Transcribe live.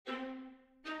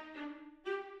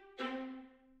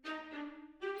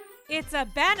It's a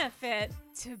benefit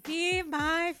to be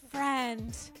my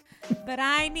friend, but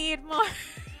I need more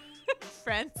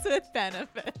friends with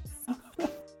benefits.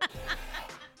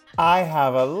 I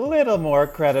have a little more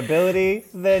credibility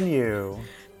than you.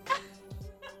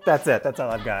 That's it. That's all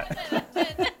I've got.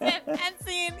 And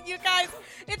scene, you guys.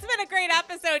 It's been a great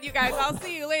episode, you guys. I'll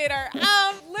see you later.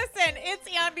 Listen, it's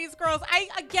Andy's Girls. I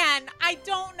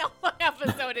don't know what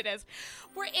episode it is.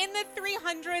 We're in the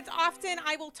 300s. Often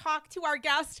I will talk to our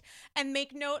guest and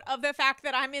make note of the fact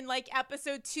that I'm in like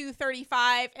episode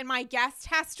 235, and my guest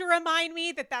has to remind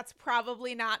me that that's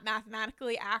probably not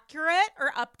mathematically accurate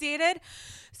or updated.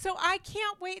 So I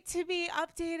can't wait to be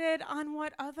updated on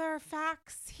what other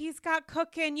facts he's got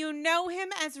cooking. You know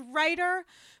him as writer,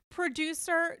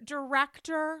 producer,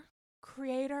 director,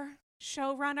 creator,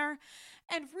 showrunner,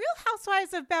 and Real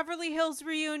Housewives of Beverly Hills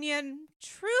reunion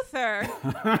truther.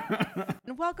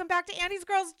 And welcome back to Andy's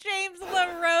Girls, James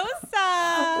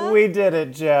LaRosa. We did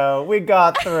it, Joe. We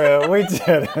got through. We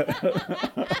did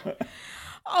it.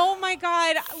 Oh my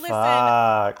God. Listen.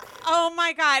 Fuck. Oh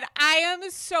my God. I am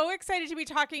so excited to be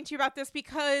talking to you about this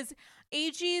because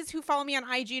AGs who follow me on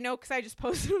IG know, because I just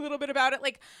posted a little bit about it.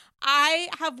 Like, I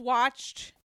have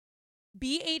watched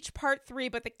BH Part 3,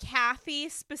 but the Kathy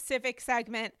specific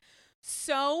segment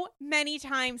so many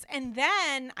times. And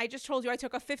then I just told you I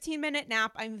took a 15-minute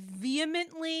nap. I'm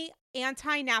vehemently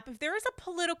anti-nap. If there is a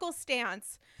political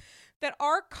stance that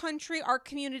our country, our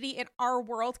community, and our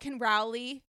world can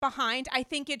rally behind, I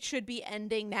think it should be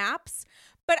ending naps.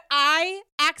 But I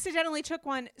accidentally took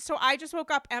one. So I just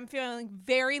woke up. I'm feeling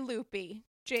very loopy.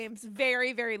 James,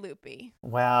 very, very loopy.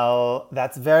 Well,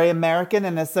 that's very American.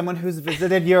 And as someone who's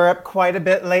visited Europe quite a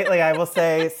bit lately, I will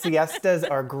say siestas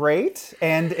are great.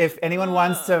 And if anyone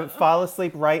wants to fall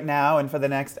asleep right now and for the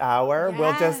next hour,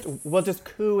 Yes. we'll just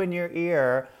coo in your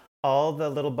ear all the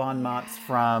little bon mots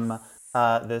from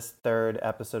this third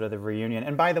episode of the reunion.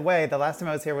 And by the way, the last time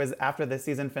I was here was after the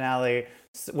season finale,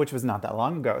 which was not that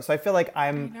long ago. So I feel like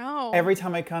every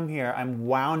time I come here, I'm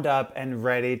wound up and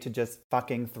ready to just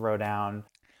fucking throw down.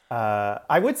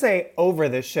 I would say over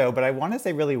this show, but I want to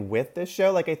say really with this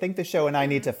show. Like, I think the show and I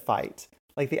need to fight.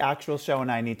 Like, the actual show and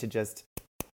I need to just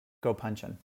go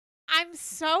punching. I'm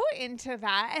so into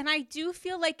that. And I do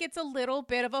feel like it's a little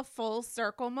bit of a full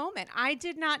circle moment. I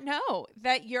did not know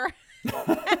that your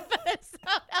episode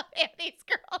of Andy's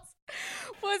Girls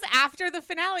was after the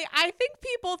finale. I think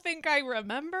people think I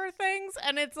remember things,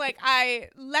 and it's like, I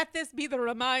let this be the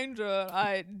reminder.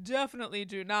 I definitely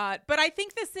do not. But I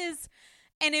think this is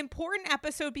an important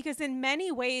episode because in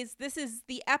many ways, this is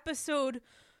the episode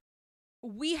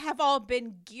we have all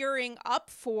been gearing up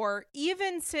for,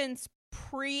 even since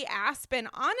pre-Aspen.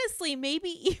 Honestly, maybe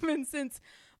even since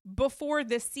before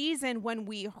the season, when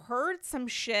we heard some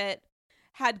shit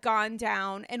had gone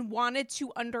down and wanted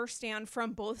to understand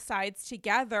from both sides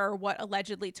together what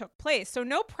allegedly took place. So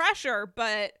no pressure,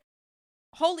 but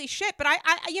holy shit. But I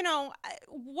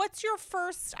what's your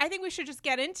first? I think we should just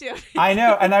get into it. I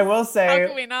know. And I will say, how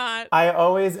can we not? I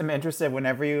always am interested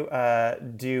whenever you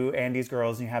do Andy's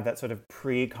Girls and you have that sort of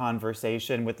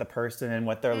pre-conversation with the person and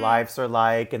what their lives are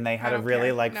like, and they had a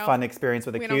really fun experience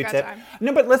with a Q-tip.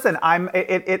 No, but listen,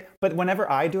 but whenever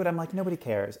I do it, I'm like, nobody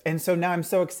cares. And so now I'm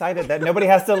so excited that nobody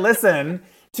has to listen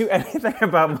to anything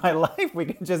about my life. We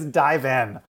can just dive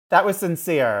in. That was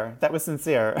sincere.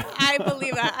 I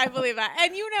believe that.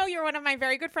 And you know, you're one of my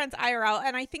very good friends, IRL.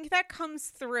 And I think that comes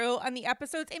through on the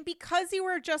episodes. And because you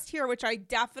were just here, which I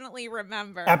definitely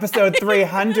remember. Episode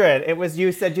 300. It was,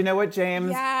 you said, you know what, James?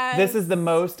 Yes. This is the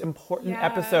most important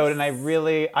episode. And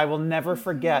I will never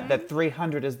forget that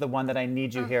 300 is the one that I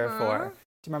need you here for.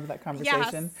 Do you remember that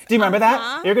conversation? Yes. Do you remember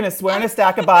that? You're going to swear in a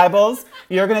stack of Bibles.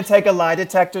 You're going to take a lie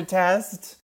detector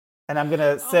test. And I'm going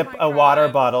to sip a water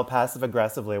bottle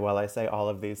passive-aggressively while I say all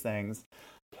of these things.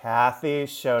 Kathy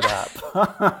showed up.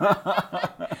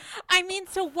 I mean,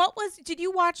 so did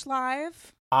you watch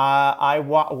live? I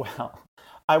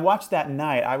watched that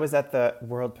night. I was at the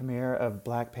world premiere of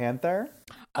Black Panther.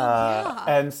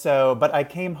 And so, but I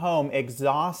came home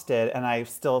exhausted and I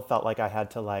still felt like I had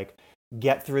to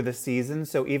get through the season.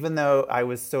 So even though I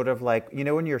was sort of like, you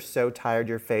know, when you're so tired,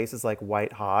 your face is like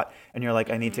white hot and you're like,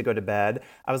 I need to go to bed.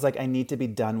 I was like, I need to be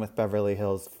done with Beverly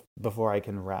Hills before I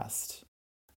can rest.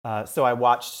 So I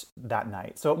watched that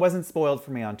night. So it wasn't spoiled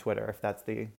for me on Twitter, if that's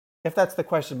the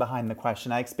question behind the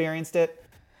question. I experienced it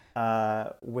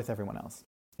with everyone else.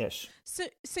 ish.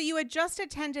 So you had just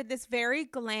attended this very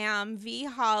glam, v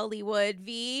Hollywood,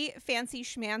 v fancy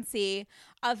schmancy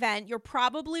event. You're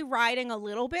probably riding a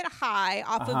little bit high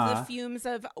off of the fumes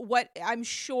of what I'm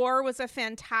sure was a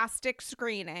fantastic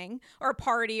screening or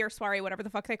party or soiree, whatever the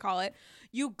fuck they call it.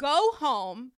 You go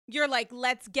home. You're like,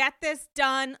 let's get this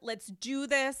done. Let's do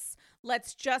this.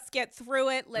 Let's just get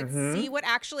through it. Let's see what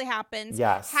actually happens.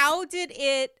 Yes. How did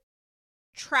it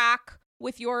track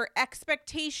with your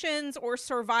expectations or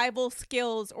survival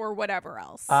skills or whatever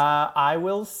else? I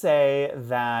will say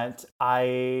that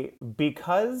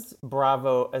because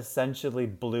Bravo essentially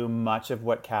blew much of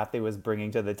what Kathy was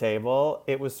bringing to the table,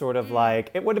 it was sort of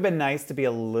like, it would have been nice to be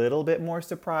a little bit more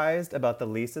surprised about the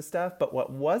Lisa stuff, but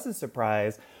what was a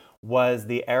surprise was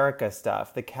the Erika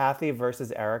stuff, the Kathy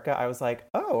versus Erika. I was like,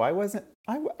 oh, I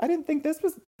didn't think this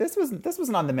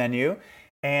wasn't on the menu.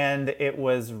 And it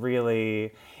was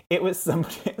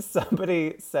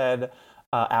somebody said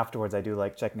afterwards, I do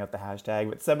like checking out the hashtag,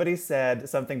 but somebody said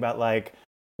something about like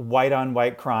white on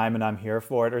white crime and I'm here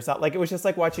for it or something. Like it was just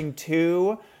like watching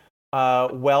two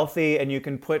wealthy, and you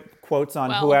can put quotes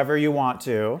on whoever you want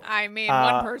to. I mean,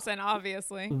 one person,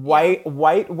 obviously.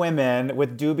 White women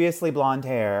with dubiously blonde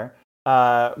hair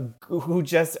who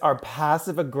just are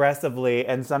passive aggressively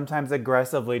and sometimes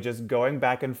aggressively just going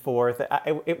back and forth.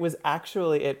 It was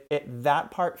actually,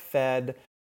 that part fed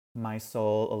my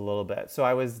soul a little bit. So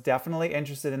I was definitely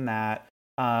interested in that.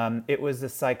 It was a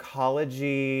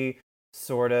psychology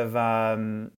sort of,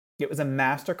 it was a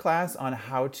masterclass on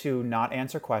how to not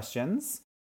answer questions.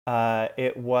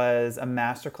 It was a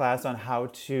masterclass on how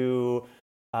to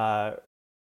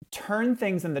turn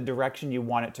things in the direction you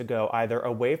want it to go, either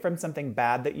away from something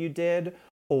bad that you did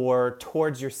or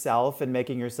towards yourself and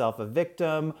making yourself a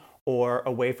victim, or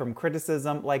away from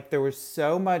criticism. Like there was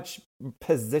so much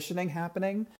positioning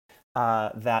happening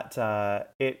that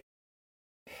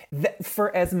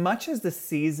for as much as the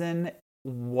season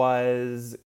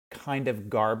was kind of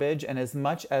garbage, and as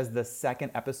much as the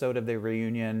second episode of the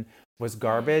reunion was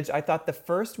garbage, I thought the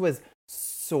first was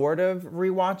sort of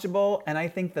rewatchable, and I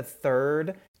think the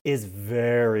third is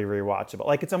very rewatchable.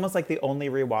 Like it's almost like the only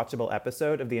rewatchable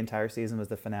episode of the entire season was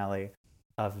the finale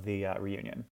of the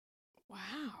reunion. Wow.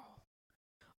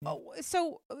 Oh,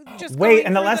 so just wait,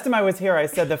 and the last time I was here, I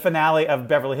said the finale of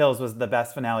Beverly Hills was the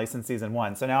best finale since season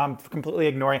 1. So now I'm completely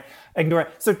ignoring.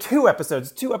 So two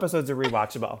episodes are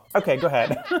rewatchable. Okay, go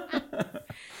ahead.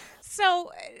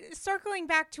 So circling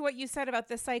back to what you said about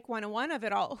the Psych 101 of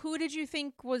it all, who did you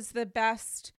think was the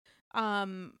best,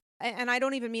 and I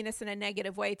don't even mean this in a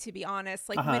negative way, to be honest,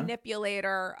 like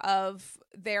manipulator of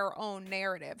their own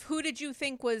narrative? Who did you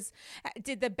think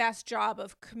did the best job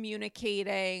of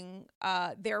communicating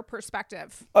their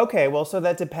perspective? Okay, well, so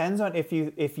that depends on if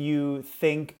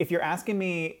you're asking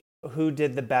me who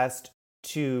did the best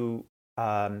to,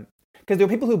 because there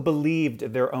were people who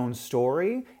believed their own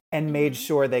story and made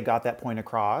sure they got that point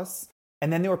across.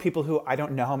 And then there were people who, I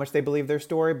don't know how much they believe their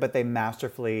story, but they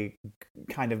masterfully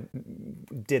kind of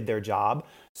did their job.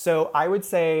 So I would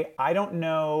say, I don't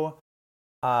know,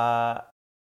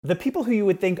 the people who you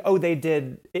would think, oh, they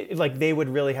did, like they would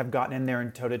really have gotten in there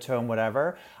and toe-to-toe and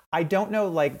whatever. I don't know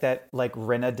that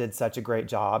Rinna did such a great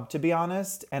job, to be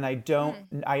honest. And I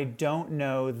don't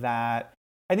know that,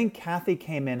 I think Kathy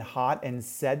came in hot and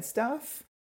said stuff.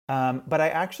 But I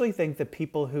actually think the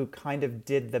people who kind of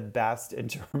did the best in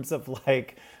terms of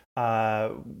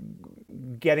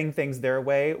getting things their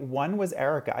way, one was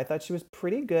Erika. I thought she was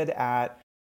pretty good at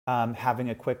having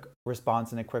a quick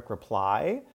response and a quick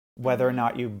reply, whether or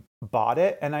not you bought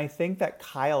it. And I think that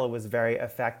Kyle was very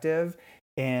effective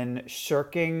in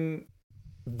shirking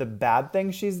the bad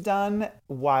things she's done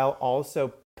while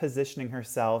also positioning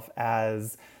herself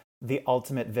as the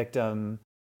ultimate victim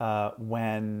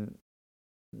when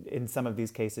in some of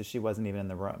these cases she wasn't even in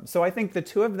the room. So I think the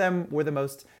two of them were the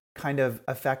most kind of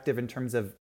effective in terms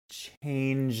of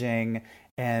changing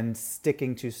and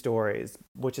sticking to stories,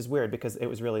 which is weird because it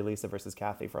was really Lisa versus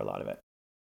Kathy for a lot of it.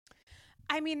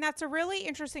 I mean, that's a really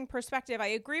interesting perspective. I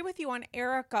agree with you on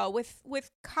Erika.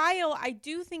 With Kyle, I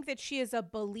do think that she is a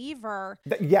believer.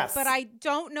 Yes. But I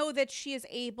don't know that she is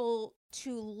able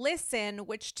to listen,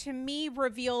 which to me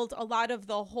revealed a lot of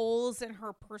the holes in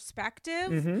her perspective.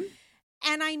 Mm-hmm.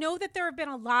 And I know that there have been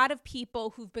a lot of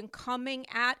people who've been coming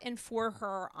at and for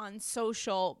her on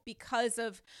social because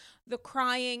of the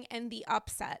crying and the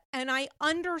upset. And I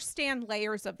understand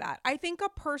layers of that. I think a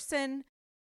person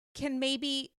can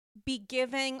maybe be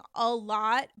giving a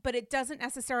lot, but it doesn't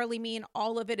necessarily mean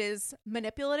all of it is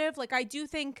manipulative. Like I do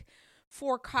think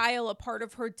for Kyle, a part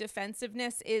of her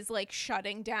defensiveness is like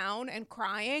shutting down and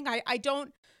crying. I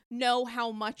don't know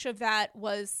how much of that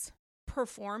was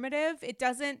performative. It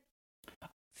doesn't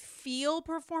feel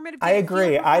performative. I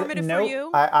agree. For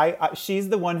you? She's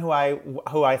the one who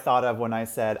I thought of when I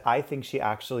said I think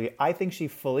she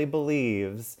fully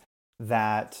believes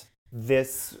that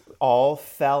this all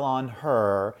fell on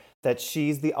her, that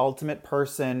she's the ultimate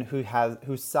person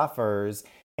who suffers,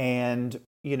 and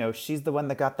she's the one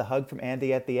that got the hug from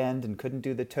Andy at the end and couldn't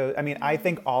do the toe. I mean, I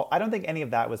don't think any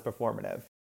of that was performative.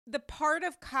 The part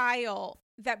of Kyle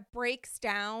that breaks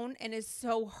down and is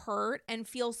so hurt and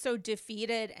feels so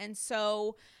defeated and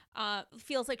so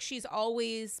feels like she's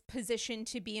always positioned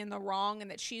to be in the wrong and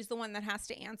that she's the one that has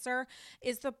to answer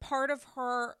is the part of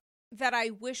her that I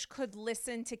wish could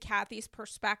listen to Kathy's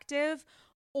perspective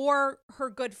or her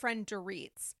good friend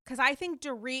Dorit. Because I think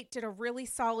Dorit did a really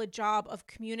solid job of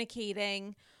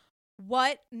communicating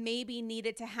what maybe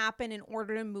needed to happen in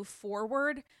order to move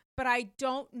forward. But I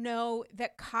don't know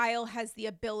that Kyle has the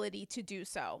ability to do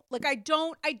so. Like, I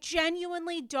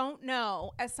genuinely don't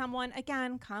know, as someone,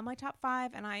 again, kind of my top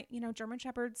 5, and German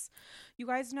Shepherds, you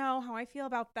guys know how I feel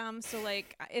about them. So,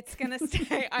 like, it's going to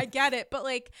stay. I get it. But,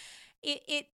 like,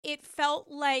 it felt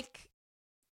like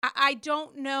I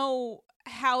don't know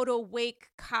how to wake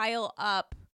Kyle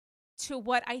up to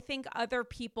what I think other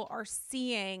people are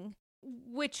seeing,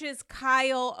 which is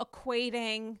Kyle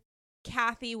equating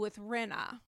Kathy with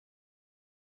Rinna.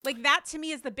 Like, that to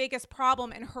me is the biggest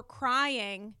problem, and her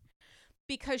crying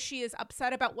because she is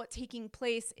upset about what's taking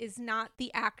place is not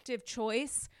the active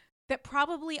choice that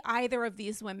probably either of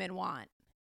these women want.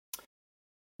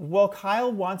 Well,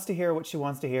 Kyle wants to hear what she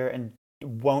wants to hear and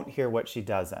won't hear what she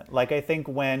doesn't. Like, I think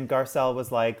when Garcelle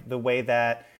was like, the way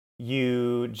that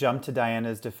you jumped to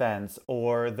Diana's defense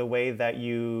or the way that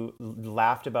you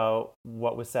laughed about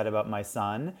what was said about my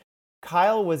son,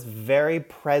 Kyle was very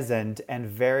present and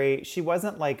she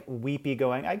wasn't like weepy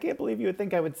going, I can't believe you would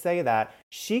think I would say that.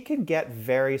 She can get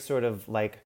very sort of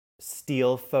like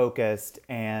steel focused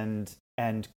and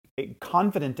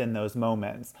confident in those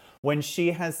moments. When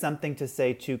she has something to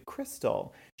say to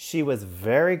Crystal, she was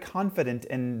very confident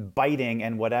in biting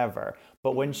and whatever.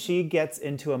 But when she gets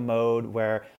into a mode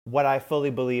where what I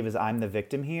fully believe is I'm the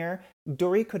victim here,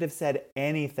 Dorit could have said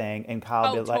anything and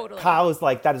Kyle be like, totally. Kyle is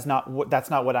like, that's not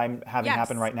what I'm having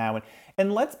happen right now.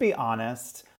 And let's be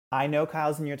honest, I know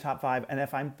Kyle's in your top 5, and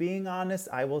if I'm being honest,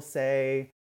 I will say,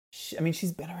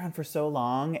 she's been around for so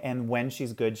long, and when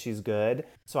she's good, she's good.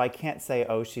 So I can't say,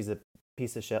 oh, she's a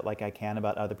piece of shit like I can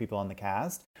about other people on the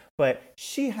cast. But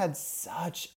she had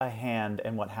such a hand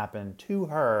in what happened to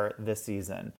her this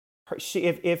season.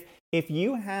 If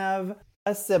you have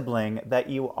a sibling that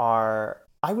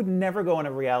I would never go on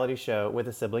a reality show with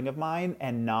a sibling of mine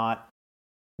and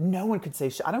no one could say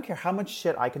shit. I don't care how much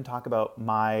shit I can talk about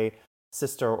my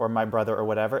sister or my brother or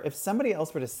whatever. If somebody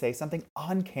else were to say something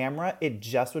on camera, it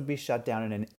just would be shut down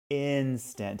in an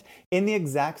instant. In the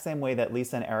exact same way that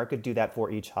Lisa and Erika do that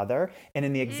for each other, and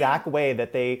in the exact way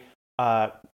that they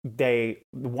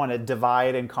want to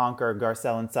divide and conquer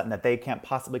Garcelle and Sutton, that they can't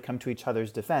possibly come to each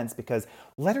other's defense because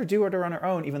let her do it on her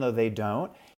own, even though they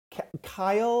don't.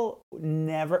 Kyle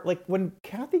never, like when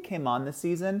Kathy came on this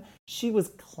season, she was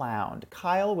clowned.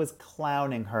 Kyle was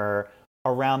clowning her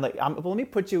around let me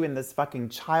put you in this fucking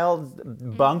child's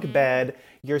bunk bed.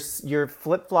 Your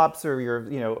flip-flops or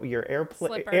your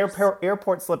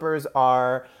airport slippers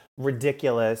are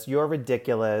ridiculous. You're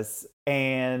ridiculous.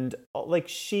 And like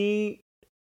she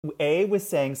was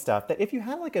saying stuff that if you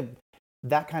had like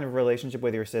that kind of relationship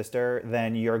with your sister,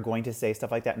 then you're going to say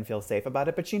stuff like that and feel safe about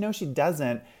it. But she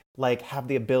doesn't like have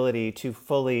the ability to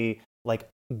fully like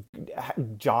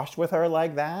josh with her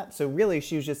like that. So really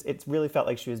it really felt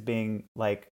like she was being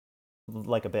like a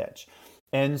bitch.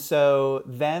 And so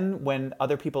then when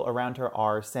other people around her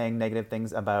are saying negative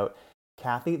things about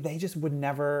Kathy, they just would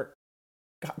never,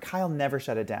 Kyle never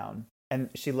shut it down. And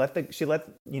she let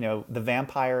the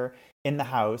vampire in the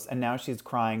house, and now she's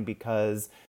crying because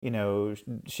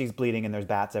she's bleeding and there's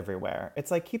bats everywhere.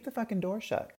 It's like, keep the fucking door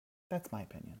shut. That's my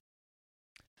opinion.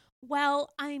 Well,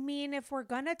 I mean, if we're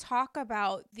going to talk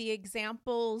about the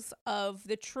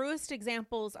truest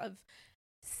examples of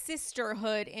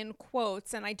sisterhood in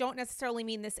quotes, and I don't necessarily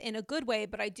mean this in a good way,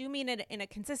 but I do mean it in a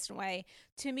consistent way,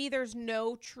 to me, there's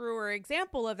no truer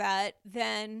example of that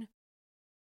than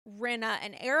Rinna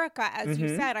and Erika, as you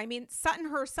said. I mean,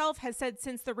 Sutton herself has said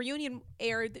since the reunion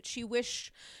aired that she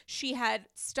wished she had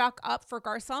stuck up for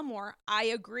Garcelle more. I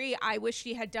agree. I wish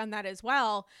she had done that as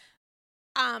well.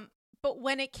 But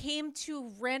when it came to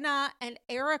Rinna and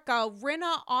Erika,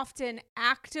 Rinna often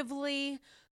actively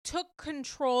took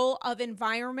control of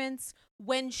environments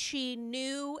when she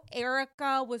knew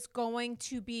Erica was going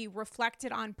to be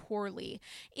reflected on poorly.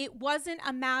 It wasn't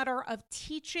a matter of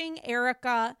teaching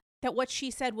Erica that what she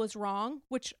said was wrong,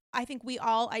 which I think we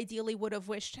all ideally would have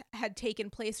wished had taken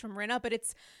place from Rinna, but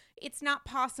it's not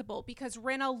possible because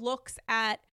Rinna looks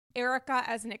at Erica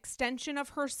as an extension of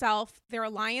herself. Their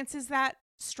alliance is that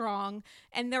strong,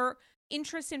 and their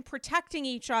interest in protecting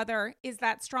each other is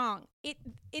that strong.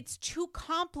 It's too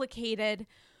complicated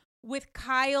with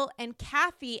Kyle and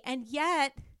Kathy, and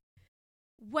yet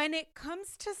when it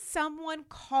comes to someone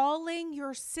calling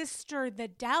your sister the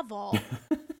devil,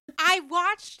 I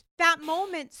watched that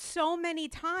moment so many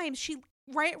times.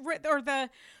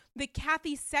 The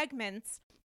Kathy segments,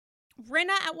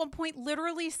 Rinna at one point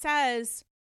literally says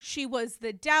she was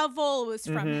the devil, it was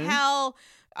from hell.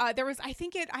 There was, I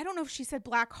don't know if she said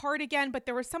black heart again, but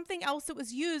there was something else that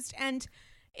was used. And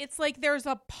it's like there's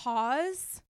a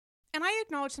pause. And I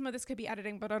acknowledge some of this could be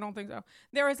editing, but I don't think so.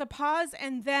 There is a pause.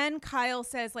 And then Kyle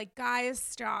says, like, guys,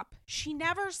 stop. She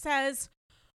never says,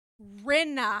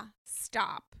 Rinna,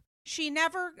 stop. She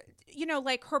never,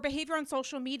 like her behavior on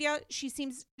social media, she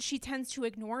tends to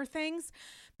ignore things.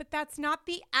 But that's not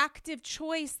the active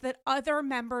choice that other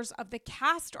members of the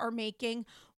cast are making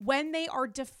when they are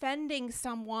defending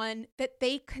someone that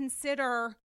they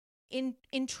consider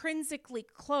intrinsically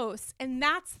close. And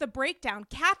that's the breakdown.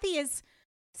 Kathy is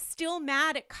still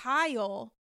mad at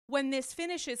Kyle when this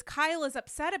finishes. Kyle is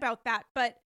upset about that,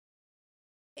 but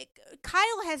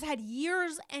Kyle has had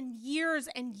years and years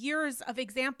and years of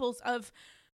examples of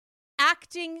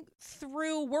acting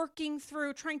through, working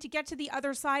through, trying to get to the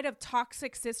other side of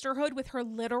toxic sisterhood with her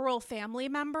literal family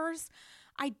members.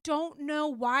 I don't know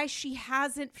why she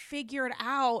hasn't figured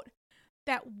out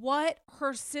that what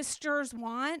her sisters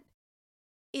want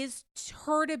is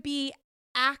her to be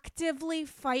actively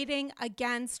fighting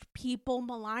against people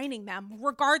maligning them,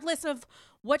 regardless of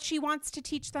what she wants to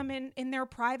teach them in their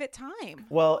private time.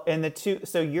 Well,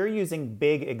 so you're using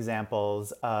big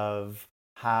examples of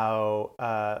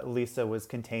how Lisa was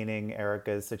containing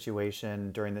Erica's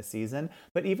situation during the season.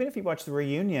 But even if you watch the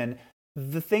reunion,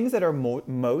 the things that are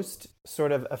most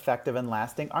sort of effective and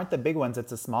lasting aren't the big ones,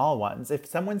 it's the small ones. If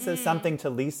someone says something to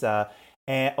Lisa,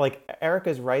 and like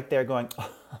Erica's right there going,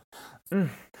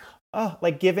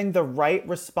 like giving the right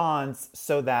response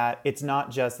so that it's not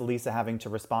just Lisa having to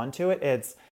respond to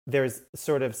it. There's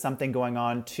sort of something going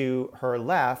on to her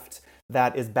left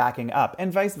that is backing up,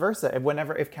 and vice versa.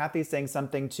 If Kathy's saying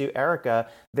something to Erica,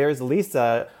 there's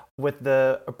Lisa with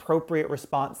the appropriate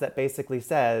response that basically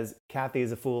says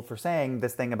Kathy's a fool for saying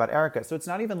this thing about Erica. So it's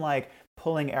not even like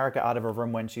pulling Erica out of a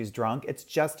room when she's drunk. It's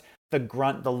just the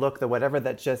grunt, the look, the whatever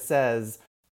that just says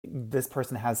this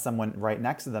person has someone right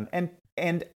next to them.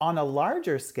 And on a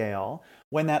larger scale,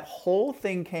 when that whole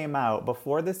thing came out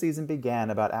before the season began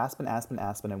about Aspen,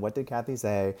 and what did Kathy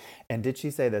say? And did she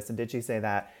say this? And did she say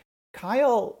that?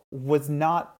 Kyle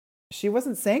she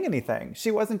wasn't saying anything.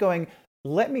 She wasn't going,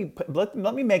 let me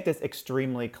make this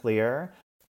extremely clear.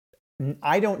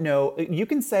 I don't know. You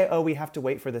can say, oh, we have to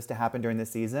wait for this to happen during the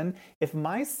season. If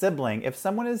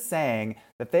someone is saying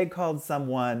that they called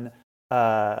someone,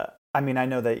 I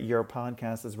know that your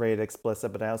podcast is rated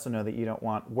explicit, but I also know that you don't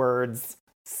want words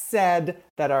said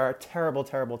that are terrible,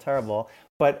 terrible, terrible.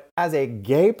 But as a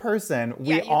gay person,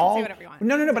 we all can say whatever you want.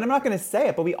 No, but I'm not going to say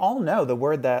it. But we all know the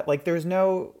word that, like, there's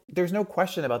no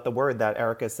question about the word that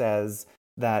Erica says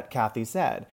that Kathy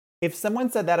said. If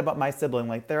someone said that about my sibling,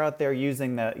 like they're out there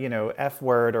using the F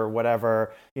word or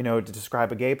whatever to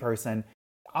describe a gay person,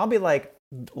 I'll be like,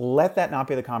 let that not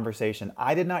be the conversation.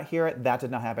 I did not hear it. That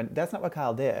did not happen. That's not what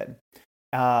Kyle did.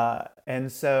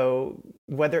 And so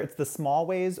whether it's the small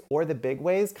ways or the big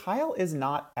ways, Kyle is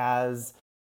not as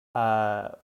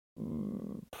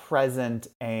present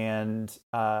and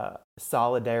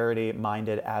solidarity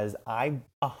minded as I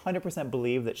 100%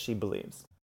 believe that she believes.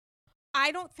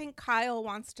 I don't think Kyle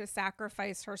wants to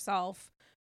sacrifice herself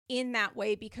in that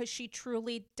way because she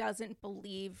truly doesn't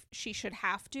believe she should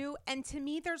have to. And to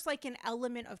me, there's like an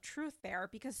element of truth there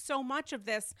because so much of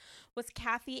this was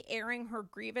Kathy airing her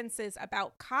grievances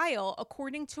about Kyle.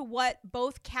 According to what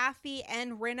both Kathy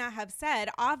and Rinna have said,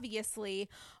 obviously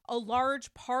a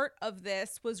large part of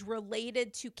this was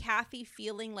related to Kathy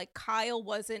feeling like Kyle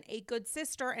wasn't a good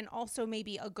sister and also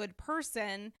maybe a good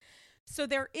person. So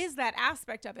there is that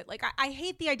aspect of it. Like, I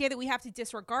hate the idea that we have to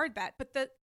disregard that, but the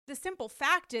simple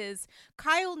fact is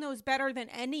Kyle knows better than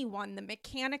anyone the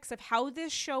mechanics of how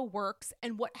this show works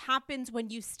and what happens when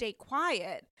you stay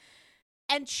quiet.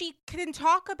 and she can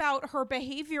talk about her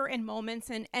behavior in moments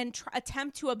and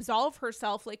attempt to absolve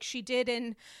herself, like she did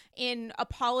in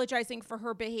apologizing for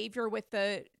her behavior with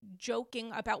the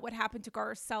joking about what happened to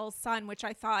Garcelle's son, which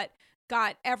I thought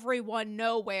got everyone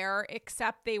nowhere,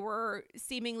 except they were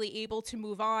seemingly able to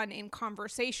move on in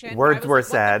conversation. Words were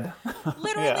said.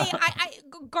 Literally, yeah.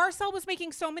 Garcelle was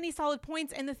making so many solid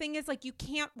points, and the thing is, like, you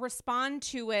can't respond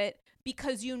to it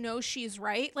because you know she's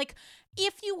right. Like,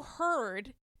 if you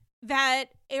heard that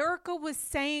Erika was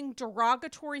saying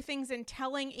derogatory things and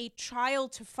telling a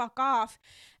child to fuck off,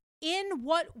 in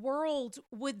what world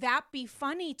would that be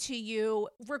funny to you,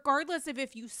 regardless of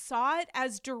if you saw it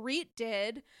as Dorit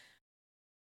did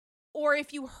or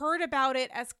if you heard about it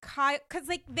as Kyle? Because,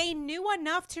 like, they knew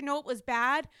enough to know it was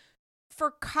bad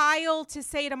for Kyle to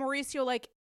say to Mauricio, like,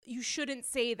 you shouldn't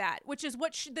say that, which is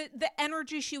what the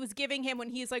energy she was giving him when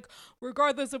he's like,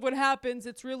 regardless of what happens,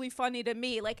 it's really funny to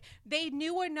me. Like, they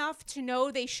knew enough to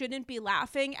know they shouldn't be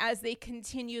laughing as they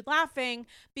continued laughing,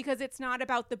 because it's not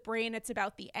about the brain, it's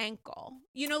about the ankle.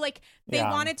 You know, like, they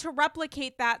wanted to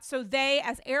replicate that. So they,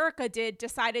 as Erika did,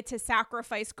 decided to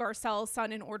sacrifice Garcelle's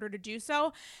son in order to do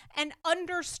so, and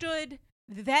understood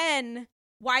then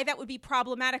why that would be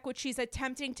problematic, which she's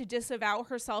attempting to disavow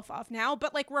herself of now.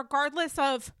 But, like, regardless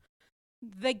of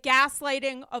the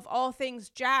gaslighting of all things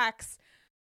Jax,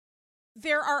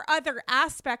 there are other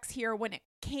aspects here when it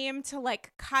came to,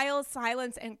 like, Kyle's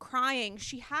silence and crying.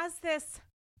 She has this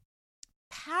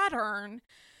pattern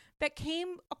that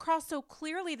came across so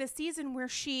clearly this season where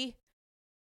she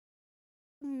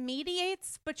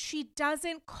mediates, but she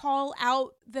doesn't call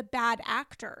out the bad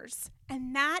actors.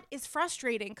 And that is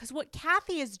frustrating, because what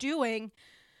Kathy is doing,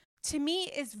 to me,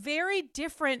 is very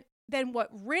different than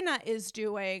what Rinna is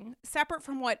doing, separate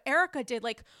from what Erika did.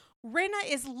 Like, Rinna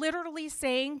is literally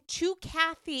saying to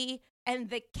Kathy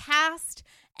and the cast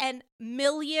and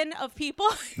million of people,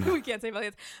 we can't say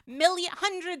millions,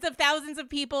 hundreds of thousands of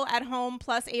people at home,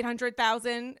 plus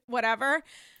 800,000, whatever,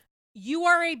 you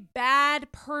are a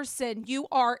bad person. You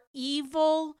are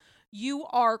evil. You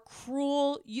are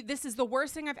cruel. This is the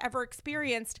worst thing I've ever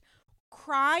experienced.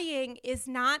 Crying is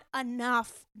not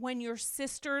enough when your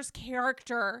sister's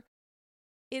character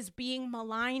is being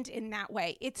maligned in that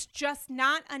way. It's just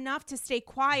not enough to stay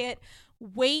quiet,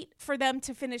 wait for them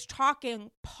to finish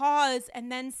talking, pause, and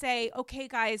then say, okay,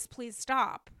 guys, please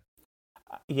stop.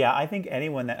 Yeah, I think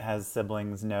anyone that has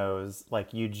siblings knows,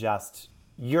 like, you're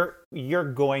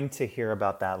going to hear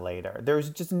about that later. There's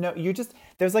just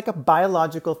there's like a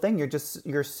biological thing.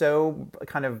 You're so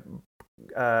kind of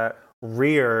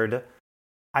reared.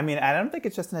 I mean, I don't think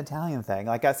it's just an Italian thing.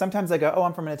 Like, sometimes I go, oh,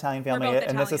 I'm from an Italian family,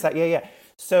 and this is yeah.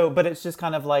 So, but it's just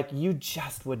kind of like, you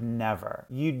just would never.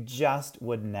 And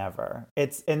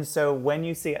so when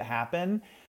you see it happen,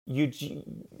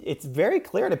 it's very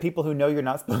clear to people who know you're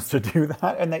not supposed to do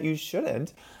that and that you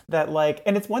shouldn't, that, like,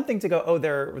 and it's one thing to go, oh,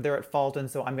 they're at fault, and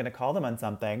so I'm going to call them on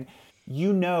something.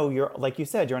 You know, you're, like you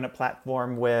said, you're on a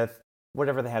platform with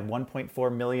whatever they had,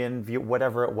 1.4 million view,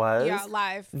 whatever it was. Yeah,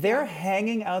 live. They're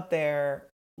hanging out there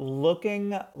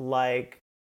looking like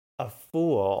a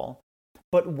fool.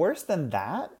 But worse than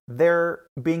that, they're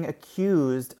being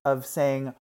accused of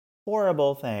saying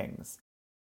horrible things,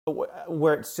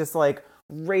 where it's just like,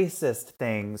 racist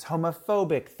things,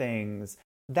 homophobic things.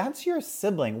 That's your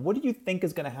sibling. What do you think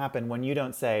is going to happen when you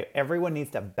don't say, everyone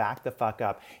needs to back the fuck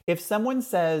up? If someone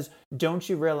says, don't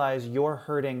you realize you're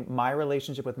hurting my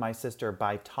relationship with my sister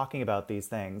by talking about these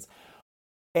things?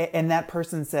 And that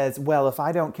person says, well, if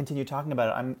I don't continue talking about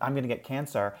it, I'm going to get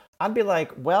cancer. I'd be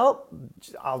like, well,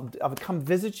 I'll come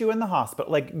visit you in the hospital.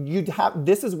 Like,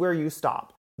 this is where you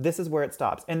stop. This is where it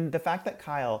stops. And the fact that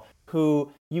Kyle,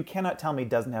 who you cannot tell me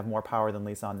doesn't have more power than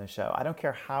Lisa on this show. I don't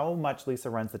care how much Lisa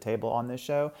runs the table on this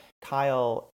show.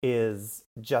 Kyle is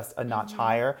just a notch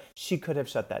higher. She could have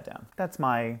shut that down. That's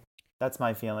my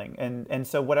feeling. And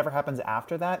so whatever happens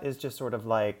after that is just sort of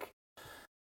like,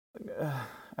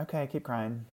 okay, keep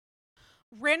crying.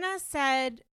 Rinna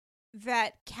said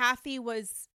that Kathy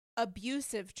was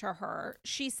abusive to her.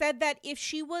 She said that if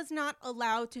she was not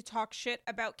allowed to talk shit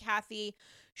about Kathy,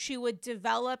 she would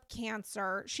develop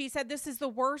cancer. She said this is the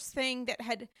worst thing that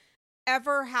had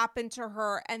ever happened to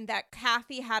her, and that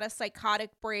Kathy had a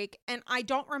psychotic break. And I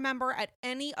don't remember at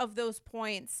any of those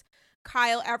points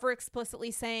Kyle ever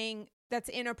explicitly saying that's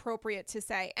inappropriate to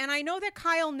say. And I know that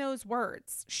Kyle knows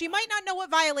words. She might not know what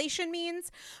violation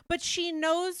means, but she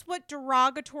knows what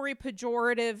derogatory,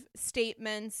 pejorative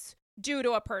statements do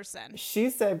to a person. She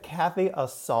said Kathy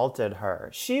assaulted her.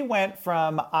 She went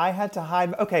from, I had to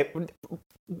hide. Okay,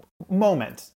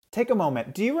 take a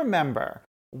moment. Do you remember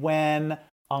when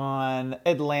on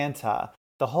Atlanta,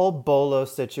 the whole Bolo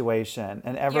situation,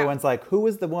 and everyone's like, who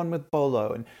is the one with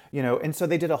Bolo? And, and so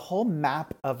they did a whole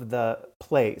map of the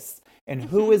place and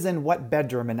who is in what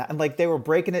bedroom. And like, they were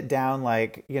breaking it down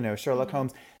like, Sherlock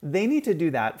Holmes. They need to do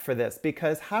that for this,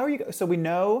 because so we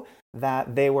know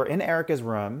that they were in Erika's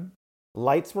room,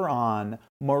 lights were on,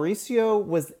 Mauricio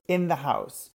was in the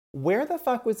house. Where the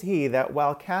fuck was he that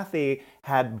while Kathy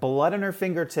had blood on her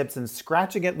fingertips and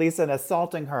scratching at Lisa and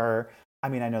assaulting her? I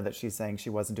mean, I know that she's saying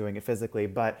she wasn't doing it physically,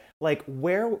 but like,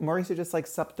 where Mauricio just like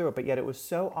slept through it, but yet it was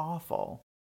so awful.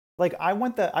 Like, I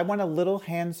want a little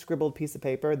hand scribbled piece of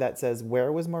paper that says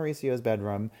where was Mauricio's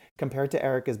bedroom compared to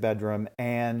Erika's bedroom,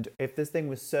 and if this thing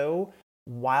was so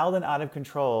wild and out of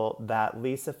control that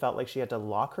Lisa felt like she had to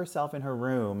lock herself in her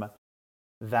room,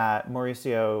 that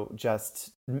Mauricio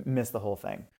just missed the whole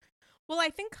thing. Well, I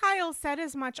think Kyle said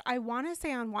as much. I want to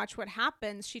say on Watch What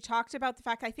Happens, she talked about the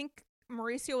fact, I think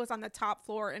Mauricio was on the top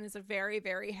floor and is a very,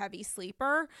 very heavy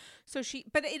sleeper.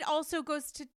 But it also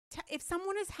goes to, if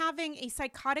someone is having a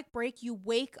psychotic break, you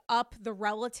wake up the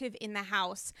relative in the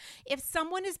house. If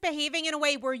someone is behaving in a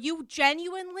way where you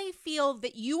genuinely feel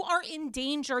that you are in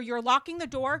danger, you're locking the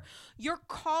door, you're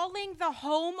calling the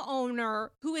homeowner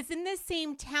who is in the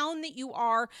same town that you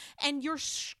are, and you're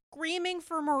screaming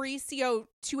for Mauricio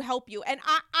to help you. And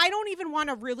I don't even want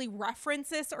to really reference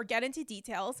this or get into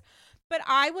details, but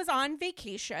I was on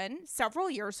vacation several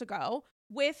years ago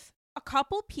with a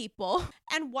couple people,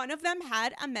 and one of them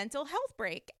had a mental health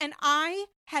break. And I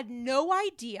had no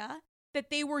idea that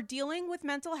they were dealing with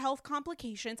mental health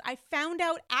complications. I found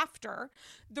out after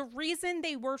the reason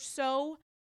they were so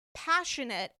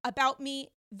passionate about me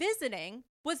visiting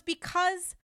was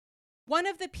because one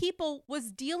of the people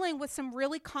was dealing with some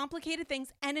really complicated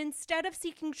things. And instead of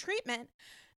seeking treatment,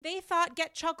 they thought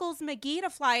get Chuckles McGee to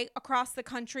fly across the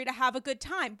country to have a good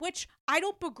time, which I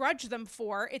don't begrudge them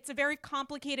for. It's a very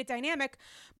complicated dynamic.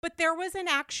 But there was an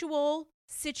actual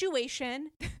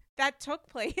situation that took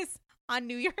place on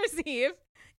New Year's Eve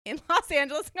in Los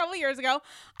Angeles a couple of years ago.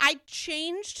 I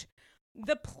changed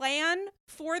the plan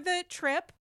for the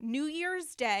trip New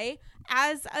Year's Day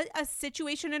as a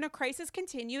situation and a crisis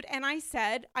continued. And I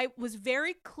said, I was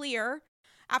very clear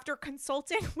after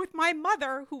consulting with my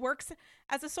mother, who works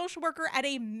as a social worker at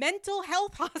a mental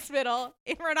health hospital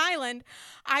in Rhode Island,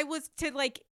 I was to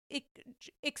like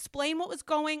explain what was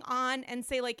going on and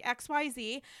say like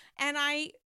XYZ. And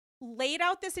I laid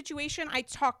out the situation. I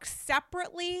talked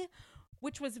separately,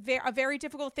 which was a very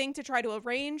difficult thing to try to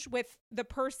arrange with the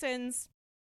person's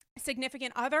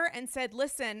significant other, and said,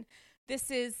 listen, this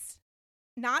is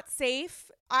not safe.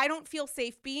 I don't feel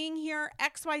safe being here.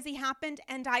 XYZ happened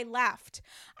and I left.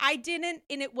 I didn't,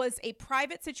 and it was a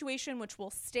private situation, which will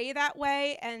stay that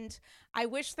way. And I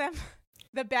wish them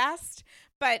the best,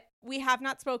 but we have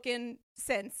not spoken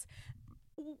since.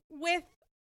 With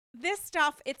this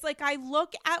stuff, it's like I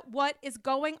look at what is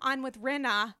going on with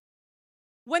Rinna.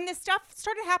 When this stuff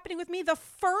started happening with me, the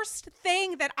first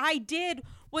thing that I did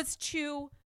was to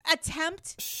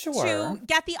attempt to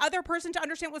get the other person to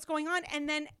understand what's going on, and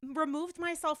then removed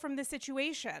myself from the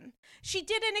situation. She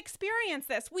didn't experience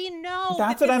this. We know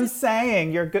that's what I'm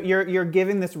saying. You're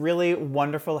giving this really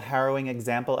wonderful, harrowing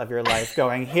example of your life.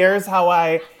 Going, here's how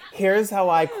I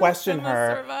question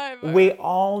her. We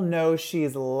all know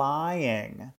she's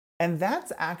lying, and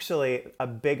that's actually a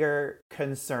bigger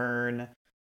concern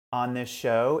on this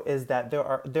show. Is that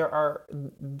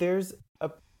there's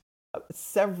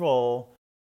several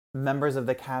members of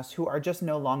the cast who are just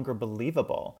no longer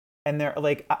believable. And they're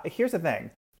like, here's the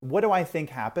thing. What do I think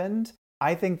happened?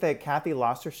 I think that Kathy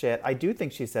lost her shit. I do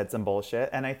think she said some bullshit.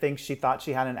 And I think she thought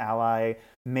she had an ally,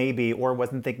 maybe, or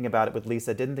wasn't thinking about it with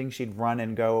Lisa. Didn't think she'd run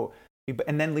and go.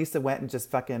 And then Lisa went and just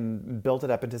fucking built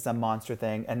it up into some monster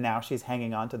thing. And now she's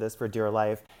hanging on to this for dear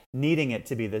life, needing it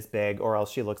to be this big, or else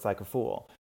she looks like a fool.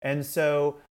 And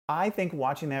so I think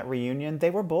watching that reunion, they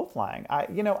were both lying. I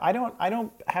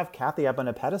don't have Kathy up on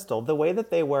a pedestal. The way that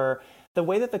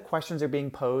the questions are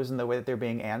being posed and the way that they're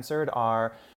being answered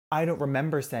are, I don't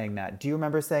remember saying that. Do you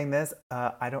remember saying this?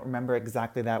 I don't remember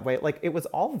exactly that way. Like, it was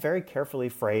all very carefully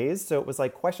phrased. So it was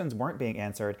like questions weren't being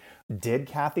answered. Did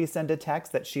Kathy send a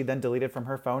text that she then deleted from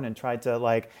her phone and tried to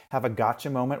like have a gotcha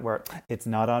moment where it's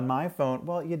not on my phone?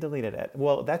 Well, you deleted it.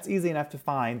 Well, that's easy enough to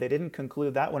find. They didn't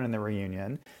conclude that one in the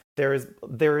reunion.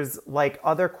 There's like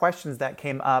other questions that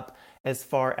came up as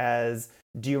far as,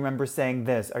 do you remember saying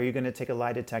this? Are you going to take a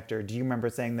lie detector? Do you remember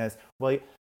saying this? Well,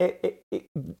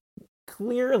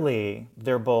 clearly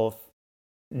they're both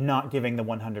not giving the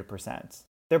 100%.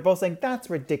 They're both saying,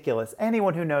 that's ridiculous.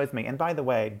 Anyone who knows me. And by the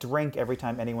way, drink every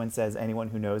time anyone says anyone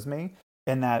who knows me.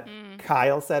 And that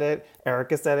Kyle said it,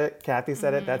 Erika said it, Kathy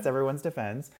said it. That's everyone's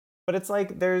defense. But it's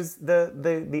like there's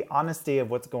the honesty of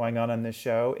what's going on this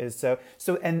show is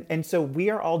so we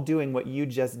are all doing what you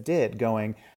just did,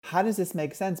 going, how does this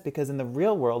make sense? Because in the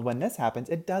real world, when this happens,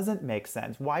 it doesn't make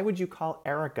sense. Why would you call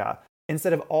Erica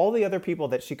instead of all the other people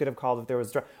that she could have called if there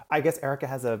was? I guess Erica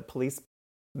has a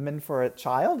policeman for a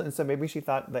child, and so maybe she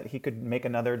thought that he could make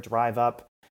another drive up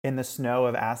in the snow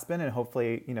of Aspen, and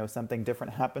hopefully, something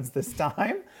different happens this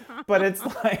time. But it's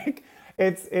like.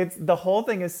 It's the whole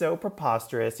thing is so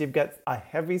preposterous. You've got a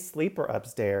heavy sleeper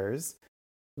upstairs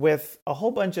with a whole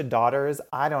bunch of daughters.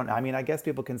 I mean, I guess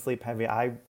people can sleep heavy.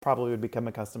 I probably would become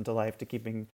accustomed to life to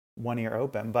keeping one ear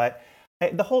open. But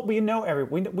we know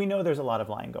there's a lot of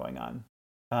lying going on.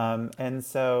 And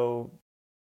so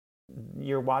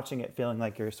you're watching it feeling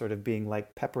like you're sort of being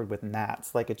like peppered with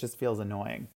gnats. Like it just feels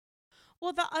annoying.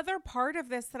 Well, the other part of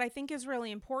this that I think is really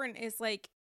important is like,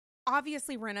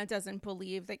 obviously, Rinna doesn't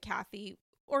believe that Kathy,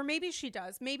 or maybe she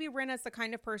does. Maybe Rinna's the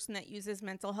kind of person that uses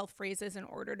mental health phrases in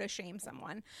order to shame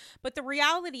someone. But the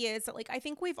reality is that, like, I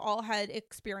think we've all had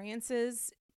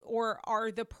experiences or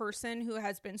are the person who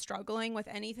has been struggling with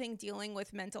anything dealing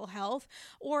with mental health,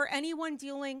 or anyone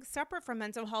dealing separate from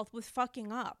mental health with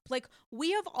fucking up. Like,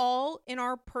 we have all in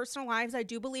our personal lives, I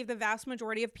do believe the vast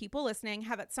majority of people listening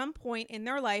have at some point in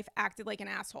their life acted like an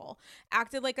asshole,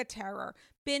 acted like a terror,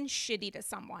 been shitty to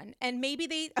someone. And maybe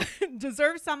they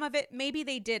deserve some of it, maybe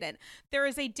they didn't. There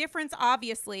is a difference,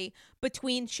 obviously,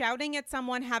 between shouting at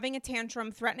someone, having a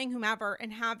tantrum, threatening whomever,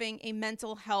 and having a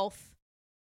mental health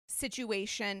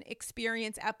situation,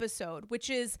 experience, episode, which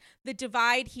is the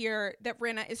divide here that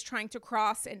Rinna is trying to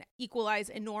cross and equalize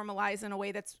and normalize in a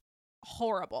way that's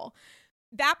horrible.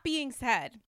 That being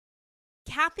said,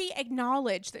 Kathy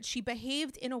acknowledged that she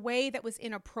behaved in a way that was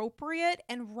inappropriate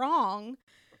and wrong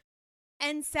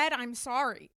and said, I'm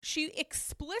sorry. She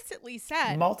explicitly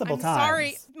said, multiple times.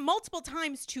 Sorry, multiple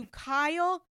times to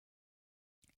Kyle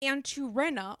and to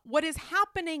Rinna. What is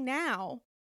happening now,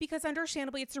 because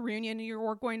understandably it's a reunion and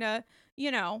you're going to,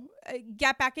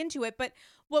 get back into it. But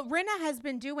what Rinna has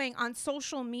been doing on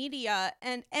social media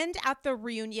and at the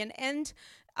reunion and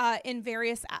on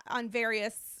various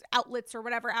outlets or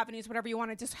whatever avenues, whatever you want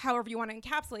to, just however you want to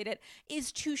encapsulate it,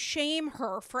 is to shame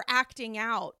her for acting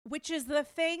out, which is the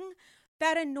thing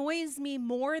that annoys me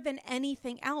more than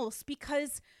anything else.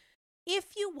 Because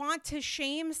if you want to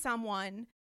shame someone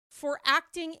for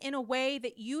acting in a way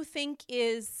that you think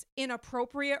is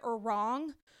inappropriate or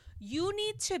wrong, you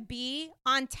need to be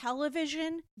on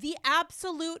television the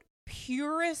absolute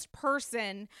purest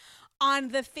person on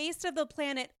the face of the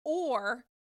planet, or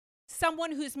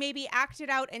someone who's maybe acted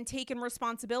out and taken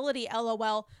responsibility,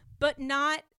 LOL, but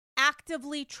not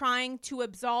actively trying to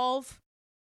absolve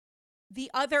the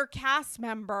other cast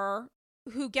member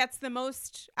who gets the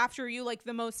most, after you, like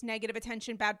the most negative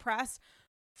attention, bad press,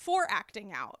 for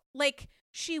acting out. Like,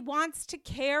 she wants to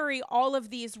carry all of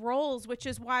these roles, which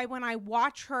is why when I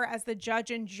watch her as the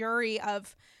judge and jury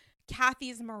of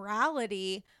Kathy's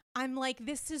morality, I'm like,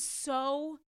 this is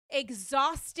so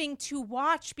exhausting to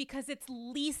watch because it's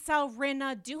Lisa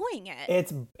Rinna doing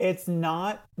it. It's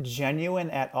not genuine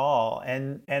at all,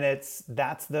 and that's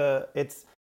why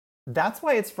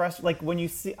it's frustrating. Like when you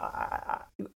see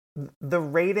the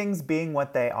ratings being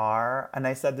what they are, and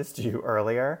I said this to you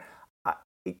earlier.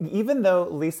 Even though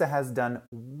Lisa has done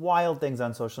wild things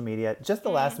on social media, just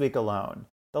the last week alone,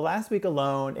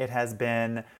 it has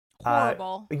been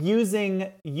horrible.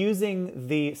 Using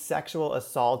the sexual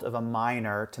assault of a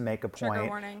minor to make a point. Trigger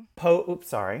warning.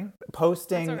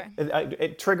 Posting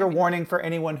trigger warning for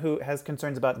anyone who has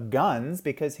concerns about guns,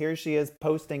 because here she is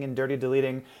posting and dirty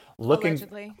deleting, looking.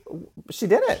 Allegedly. She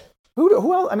did it.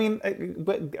 Who else? I mean,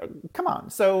 but come on.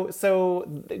 So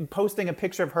posting a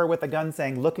picture of her with a gun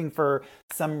saying, looking for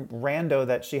some rando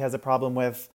that she has a problem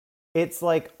with. It's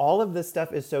like all of this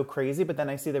stuff is so crazy, but then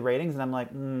I see the ratings and I'm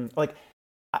like,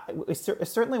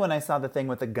 certainly when I saw the thing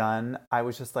with the gun, I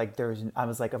was just like, I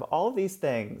was like, of all of these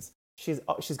things, she's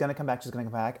going to come back. She's going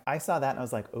to come back. I saw that and I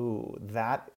was like, ooh,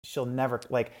 that she'll never,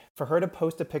 like, for her to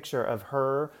post a picture of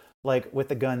her like with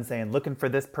the gun saying, looking for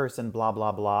this person, blah,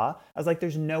 blah, blah. I was like,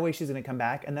 there's no way she's going to come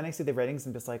back. And then I see the ratings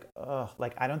and just like, ugh,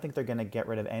 like, I don't think they're going to get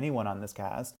rid of anyone on this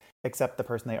cast except the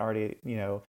person they already,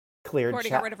 cleared already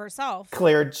chat. got rid of herself.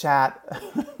 Cleared chat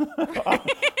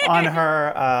on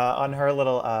her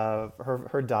little,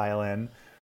 her dial in.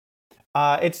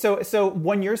 It's so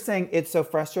when you're saying it's so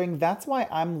frustrating, that's why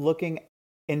I'm looking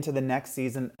into the next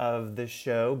season of the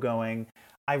show going,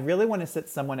 I really want to sit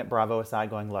someone at Bravo aside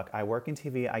going, look, I work in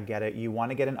TV. I get it. You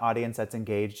want to get an audience that's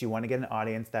engaged. You want to get an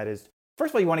audience that is,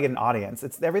 first of all, you want to get an audience.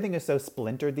 Everything is so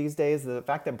splintered these days. The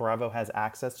fact that Bravo has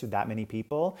access to that many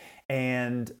people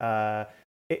and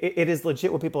it is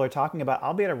legit what people are talking about.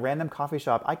 I'll be at a random coffee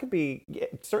shop. I could be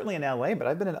certainly in LA, but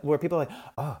I've been where people are like,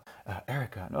 oh,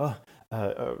 Erica,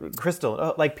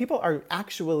 Crystal, like people are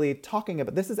actually talking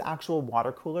about, this is actual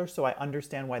water cooler. So I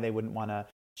understand why they wouldn't want to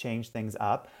change things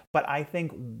up. But I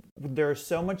think there's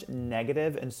so much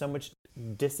negative and so much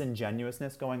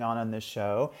disingenuousness going on this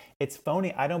show. It's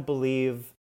phony. I don't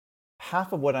believe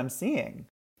half of what I'm seeing.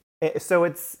 So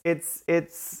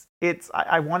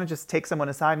I want to just take someone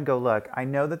aside and go, look, I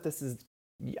know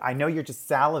you're just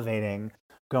salivating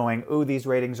going, ooh, these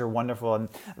ratings are wonderful. And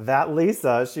that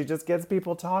Lisa, she just gets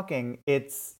people talking.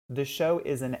 The show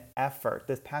is an effort.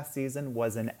 This past season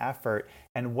was an effort.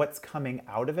 And what's coming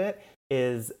out of it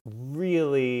is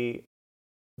really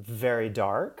very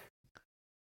dark.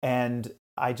 And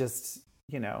I just,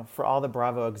 for all the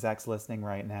Bravo execs listening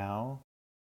right now,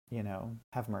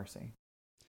 have mercy.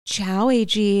 Ciao,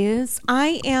 AGs.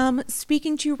 I am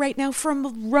speaking to you right now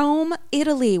from Rome,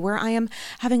 Italy, where I am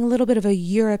having a little bit of a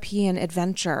European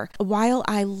adventure. While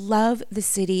I love the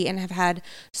city and have had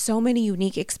so many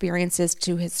unique experiences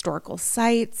to historical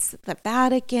sites, the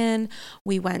Vatican,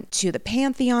 we went to the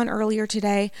Pantheon earlier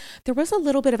today, there was a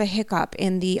little bit of a hiccup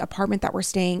in the apartment that we're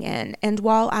staying in. And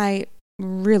while I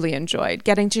really enjoyed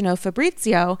getting to know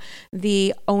Fabrizio,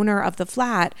 the owner of the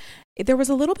flat, there was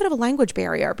a little bit of a language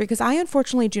barrier because I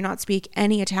unfortunately do not speak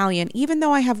any Italian, even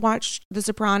though I have watched The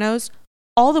Sopranos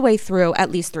all the way through at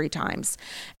least 3 times.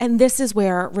 And this is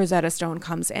where Rosetta Stone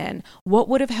comes in. What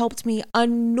would have helped me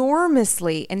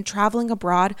enormously in traveling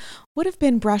abroad would have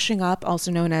been brushing up,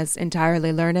 also known as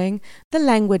entirely learning, the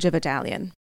language of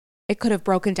Italian. It could have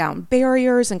broken down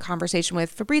barriers in conversation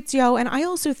with Fabrizio, and I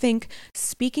also think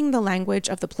speaking the language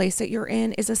of the place that you're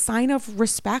in is a sign of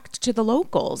respect to the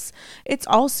locals. It's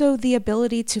also the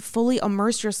ability to fully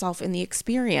immerse yourself in the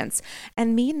experience.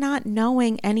 And me not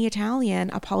knowing any Italian,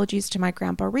 apologies to my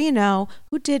grandpa Reno,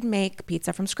 who did make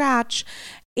pizza from scratch,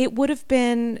 it would have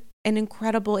been an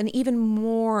incredible and even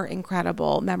more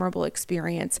incredible, memorable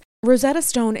experience. Rosetta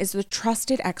Stone is the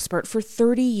trusted expert for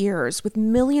 30 years with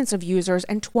millions of users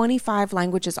and 25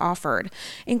 languages offered,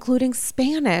 including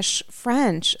Spanish,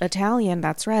 French, Italian,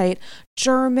 that's right,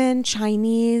 German,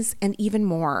 Chinese, and even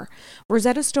more.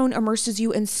 Rosetta Stone immerses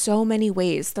you in so many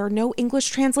ways. There are no English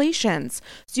translations,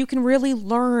 so you can really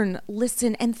learn,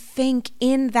 listen, and think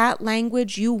in that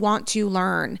language you want to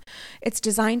learn. It's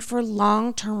designed for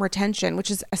long-term retention,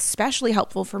 which is especially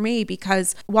helpful for me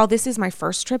because while this is my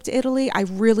first trip to Italy, I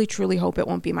really truly hope it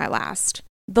won't be my last.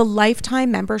 The lifetime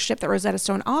membership that Rosetta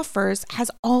Stone offers has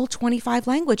all 25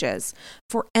 languages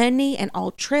for any and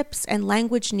all trips and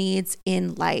language needs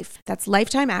in life. That's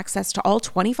lifetime access to all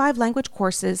 25 language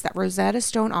courses that Rosetta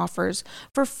Stone offers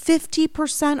for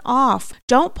 50% off.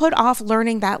 Don't put off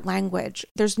learning that language.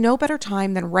 There's no better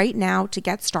time than right now to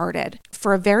get started.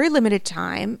 For a very limited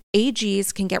time,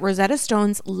 AGs can get Rosetta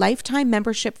Stone's lifetime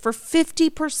membership for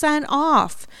 50%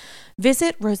 off.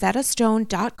 Visit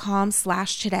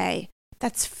rosettastone.com/today.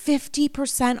 That's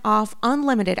 50% off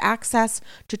unlimited access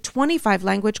to 25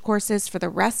 language courses for the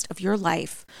rest of your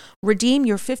life. Redeem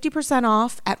your 50%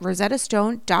 off at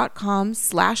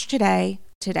rosettastone.com/today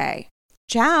today.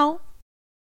 Ciao.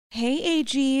 Hey,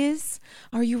 AGs.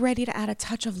 Are you ready to add a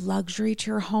touch of luxury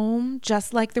to your home,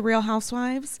 just like the Real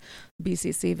Housewives?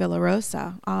 BCC Villa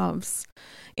Rosa, OBS.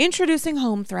 Introducing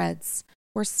Home Threads,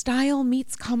 where style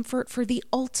meets comfort for the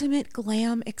ultimate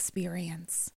glam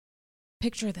experience.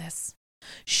 Picture this.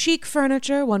 Chic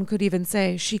furniture, one could even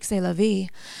say chic c'est la vie,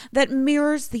 that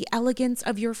mirrors the elegance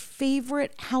of your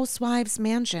favorite housewives'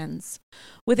 mansions.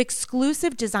 With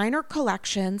exclusive designer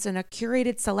collections and a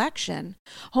curated selection,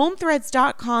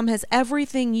 HomeThreads.com has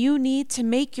everything you need to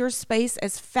make your space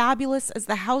as fabulous as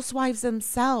the housewives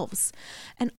themselves,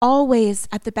 and always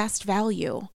at the best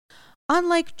value.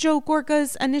 Unlike Joe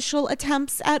Gorga's initial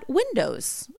attempts at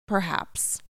windows,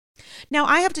 perhaps. Now,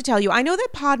 I have to tell you, I know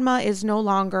that Padma is no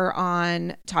longer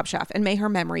on Top Chef, and may her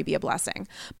memory be a blessing,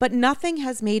 but nothing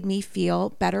has made me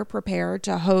feel better prepared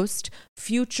to host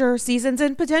future seasons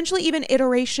and potentially even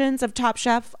iterations of Top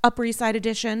Chef Upper East Side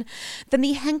Edition than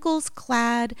the Henkel's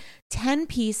Clad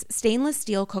 10-piece stainless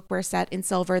steel cookware set in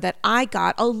silver that I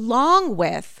got, along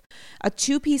with a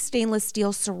 2-piece stainless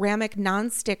steel ceramic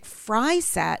nonstick fry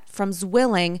set from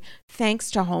Zwilling,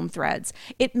 thanks to Home Threads.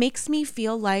 It makes me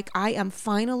feel like I am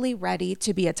finally ready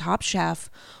to be a top chef,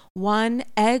 one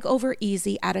egg over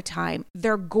easy at a time.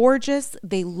 They're gorgeous.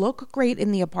 They look great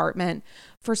in the apartment.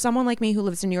 For someone like me who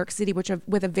lives in New York City,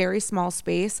 with a very small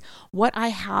space, what I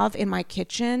have in my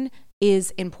kitchen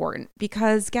is important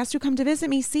because guests who come to visit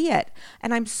me see it.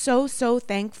 And I'm so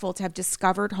thankful to have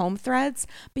discovered Home Threads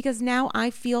because now I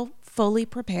feel fully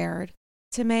prepared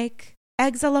to make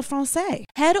eggs à la française.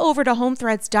 Head over to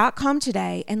homethreads.com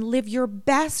today and live your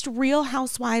best Real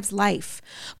Housewives life.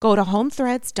 Go to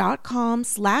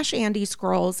homethreads.com/Andy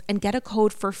Scrolls and get a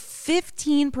code for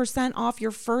 15% off your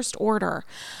first order.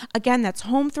 Again, that's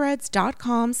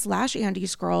homethreads.com/Andy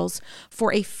Scrolls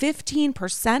for a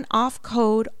 15% off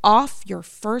code off your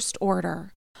first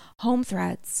order. Home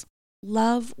Threads.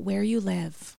 Love where you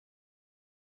live.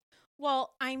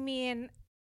 Well, I mean,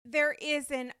 there is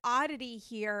an oddity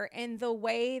here in the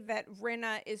way that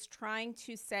Rinna is trying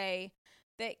to say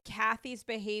that Kathy's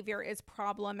behavior is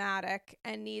problematic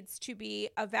and needs to be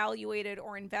evaluated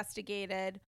or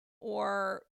investigated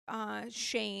or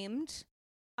shamed,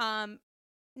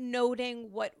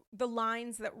 noting what the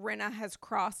lines that Rinna has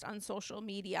crossed on social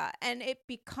media. And it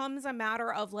becomes a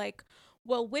matter of like,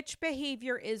 well, which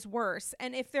behavior is worse?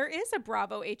 And if there is a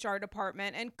Bravo HR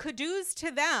department, and kudos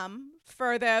to them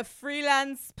for the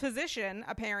freelance position,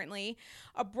 apparently,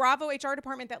 a Bravo HR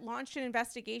department that launched an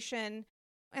investigation.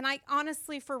 And I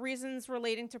honestly, for reasons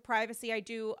relating to privacy, I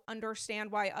do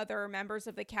understand why other members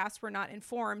of the cast were not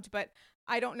informed, but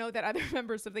I don't know that other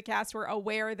members of the cast were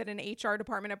aware that an HR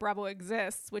department at Bravo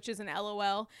exists, which is an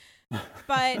LOL.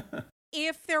 But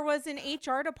if there was an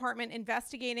HR department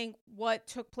investigating what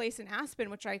took place in Aspen,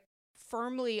 which I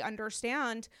firmly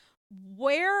understand,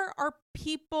 where are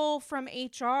people from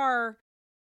HR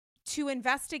to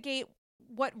investigate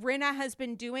what Rinna has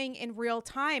been doing in real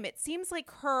time? It seems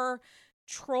like her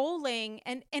trolling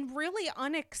and really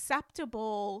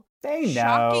unacceptable,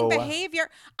 shocking behavior.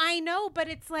 I know, but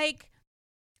it's like,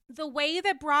 the way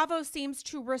that Bravo seems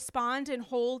to respond and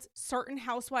hold certain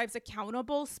housewives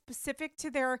accountable specific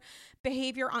to their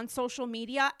behavior on social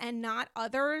media and not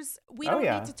others. We don't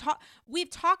need to talk. We've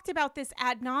talked about this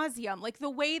ad nauseum, like the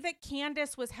way that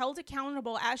Candace was held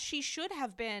accountable as she should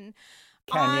have been.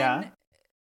 Kenya's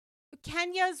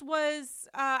was,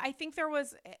 I think there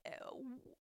was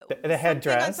the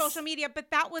headdress on social media,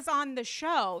 but that was on the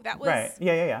show. That was right.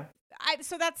 Yeah.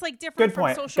 So that's like different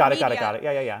from social media. Got it.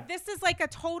 Yeah. This is like a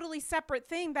totally separate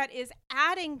thing that is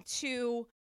adding to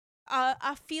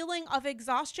a feeling of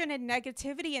exhaustion and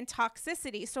negativity and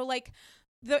toxicity. So like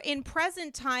in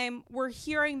present time, we're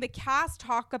hearing the cast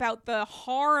talk about the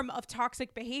harm of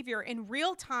toxic behavior. In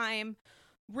real time,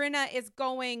 Rinna is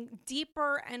going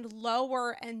deeper and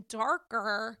lower and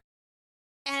darker.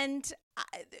 And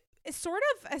sort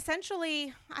of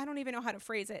essentially, I don't even know how to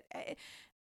phrase it.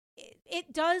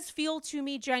 It does feel to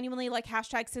me genuinely like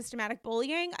 #systematic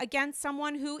bullying against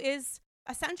someone who is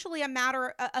essentially a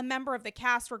member of the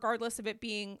cast, regardless of it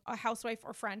being a housewife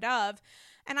or friend of.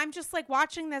 And I'm just like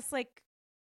watching this, like,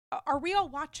 are we all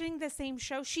watching the same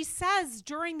show? She says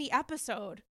during the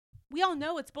episode, we all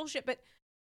know it's bullshit, but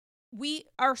we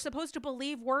are supposed to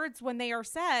believe words when they are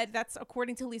said. That's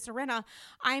according to Lisa Rinna.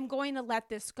 I'm going to let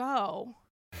this go.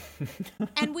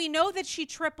 And we know that she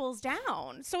triples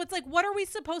down. So it's like, what are we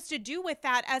supposed to do with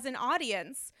that as an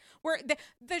audience? Where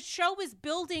the show is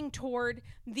building toward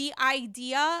the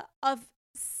idea of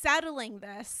settling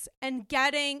this and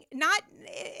getting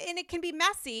and it can be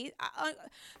messy,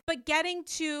 but getting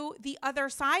to the other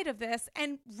side of this.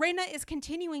 And Rinna is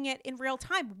continuing it in real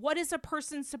time. What is a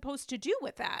person supposed to do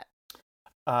with that?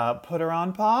 Put her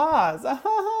on pause.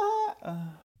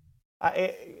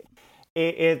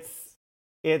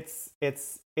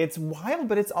 It's wild,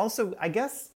 but it's also, I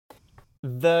guess,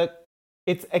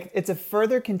 it's a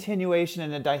further continuation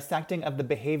and a dissecting of the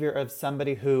behavior of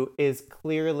somebody who is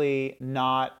clearly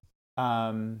not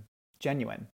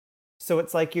genuine. So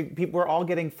it's like we're all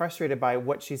getting frustrated by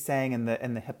what she's saying and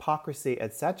the hypocrisy,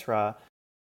 etc.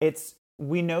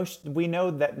 We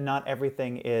know that not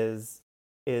everything is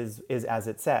as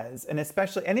it says, and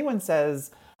especially anyone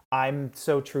says, I'm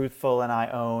so truthful and I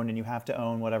own, and you have to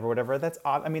own whatever. That's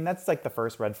like the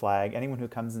first red flag. Anyone who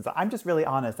comes and says, I'm just really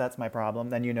honest, that's my problem,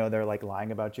 then you know they're like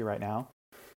lying about you right now.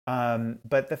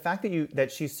 But the fact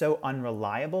that she's so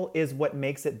unreliable is what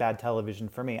makes it bad television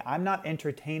for me. I'm not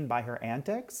entertained by her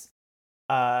antics.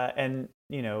 And,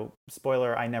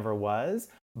 spoiler, I never was.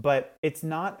 But it's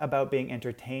not about being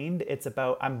entertained. It's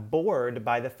about, I'm bored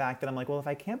by the fact that I'm like, well, if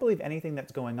I can't believe anything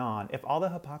that's going on, if all the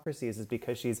hypocrisy is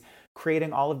because she's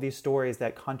creating all of these stories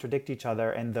that contradict each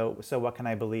other, so what can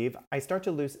I believe? I start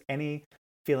to lose any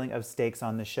feeling of stakes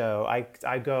on the show.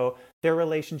 I go, their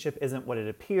relationship isn't what it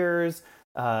appears.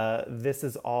 This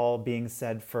is all being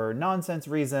said for nonsense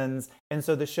reasons. And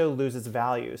so the show loses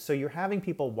value. So you're having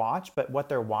people watch, but what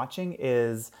they're watching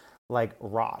is like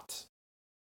rot.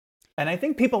 And I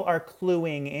think people are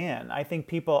cluing in. I think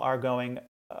people are going,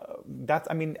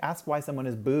 ask why someone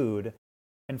is booed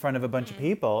in front of a bunch of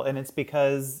people. And it's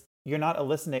because you're not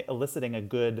eliciting a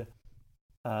good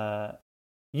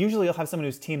Usually you'll have someone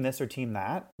who's team this or team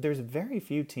that. There's very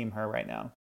few team her right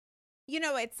now.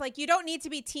 It's like you don't need to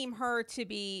be team her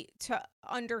to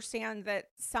understand that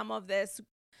some of this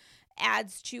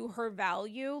adds to her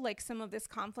value, like some of this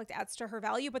conflict adds to her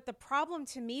value. But the problem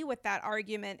to me with that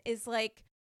argument is like,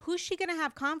 who's she going to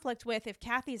have conflict with if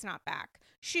Kathy's not back?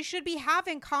 She should be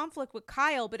having conflict with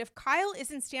Kyle, but if Kyle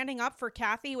isn't standing up for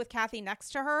Kathy with Kathy next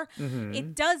to her,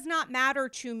 it does not matter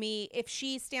to me if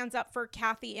she stands up for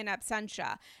Kathy in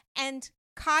absentia. And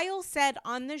Kyle said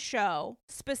on the show,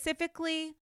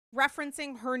 specifically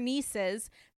referencing her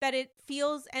nieces, that it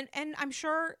feels, and I'm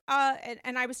sure,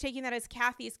 and I was taking that as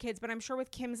Kathy's kids, but I'm sure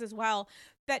with Kim's as well,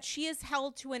 that she is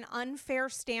held to an unfair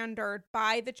standard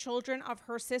by the children of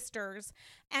her sisters.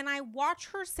 And I watch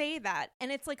her say that,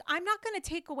 and it's like, I'm not going to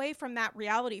take away from that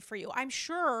reality for you. I am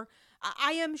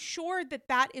sure that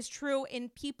that is true in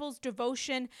people's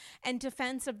devotion and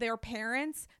defense of their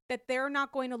parents, that they're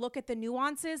not going to look at the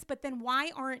nuances. But then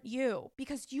why aren't you?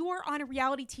 Because you are on a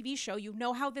reality TV show. You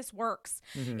know how this works.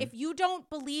 If you don't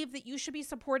believe that you should be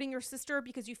supporting your sister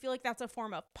because you feel like that's a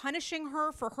form of punishing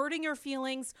her for hurting your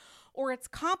feelings, or it's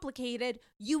complicated,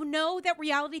 you know that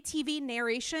reality TV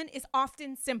narration is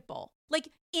often simple, like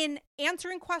in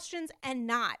answering questions and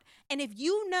not. And if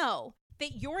you know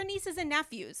that your nieces and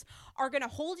nephews are going to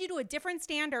hold you to a different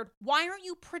standard, why aren't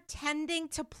you pretending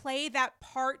to play that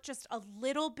part just a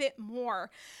little bit more?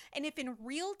 And if in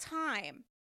real time,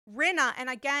 Rinna, and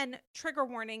again, trigger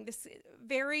warning, this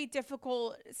very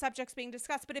difficult subjects being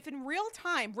discussed, but if in real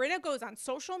time, Rinna goes on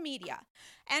social media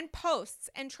and posts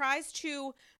and tries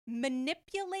to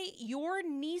manipulate your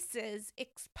niece's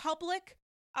public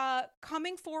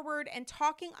coming forward and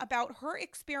talking about her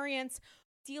experience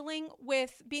dealing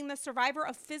with being the survivor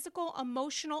of physical,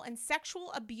 emotional, and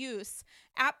sexual abuse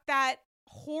at that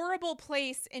horrible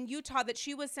place in Utah that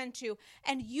she was sent to,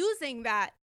 and using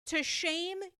that to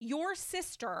shame your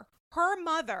sister, her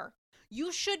mother,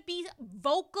 you should be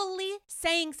vocally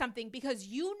saying something, because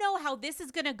you know how this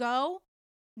is going to go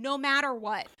no matter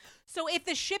what. So if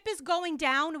the ship is going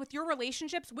down with your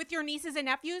relationships with your nieces and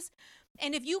nephews,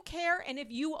 and if you care, and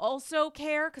if you also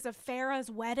care because of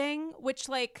Farrah's wedding, which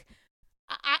like,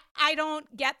 I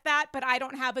don't get that, but I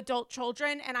don't have adult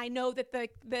children, and I know that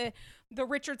the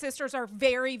Richard sisters are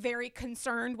very, very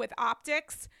concerned with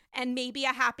optics and maybe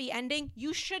a happy ending.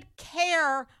 You should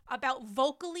care about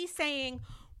vocally saying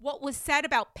what was said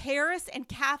about Paris and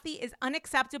Kathy is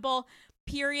unacceptable,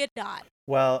 period.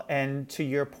 Well, and to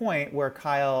your point, where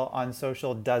Kyle on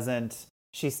social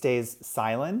she stays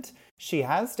silent. She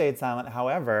has stayed silent.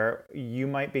 However, you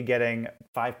might be getting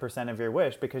 5% of your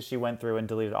wish because she went through and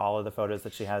deleted all of the photos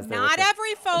that she has there. Not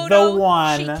every photo. The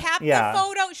one. She kept the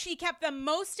photo. She kept the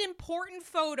most important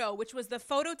photo, which was the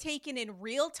photo taken in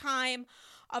real time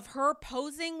of her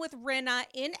posing with Rinna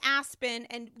in Aspen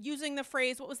and using the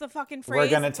phrase, what was the fucking phrase?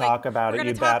 We're going to talk about it,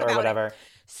 you bet, or whatever.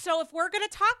 So if we're going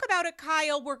to talk about it,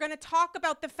 Kyle, we're going to talk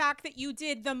about the fact that you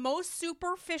did the most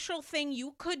superficial thing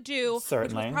you could do.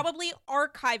 Certainly. Which was probably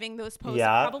archiving those posts.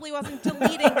 Yeah. It probably wasn't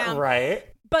deleting them. Right.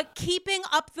 But keeping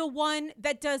up the one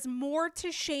that does more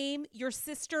to shame your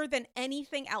sister than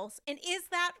anything else. And is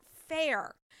that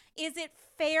fair? Is it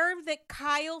fair that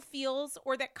Kyle feels,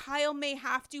 or that Kyle may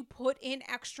have to put in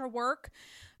extra work?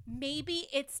 Maybe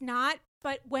it's not,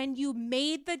 but when you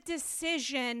made the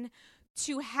decision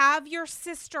to have your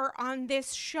sister on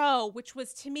this show, which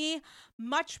was to me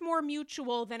much more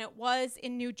mutual than it was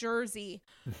in New Jersey,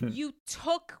 you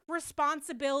took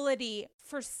responsibility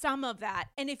for some of that.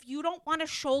 And if you don't want to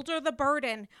shoulder the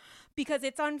burden because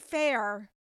it's unfair,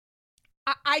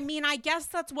 I mean, I guess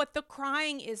that's what the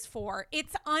crying is for.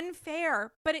 It's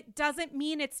unfair, but it doesn't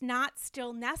mean it's not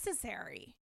still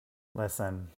necessary.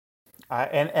 Listen,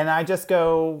 I just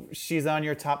go, she's on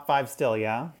your top 5 still,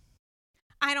 yeah?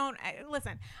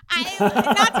 Listen,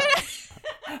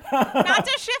 not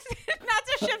to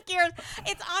shift gears.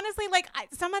 It's honestly like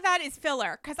some of that is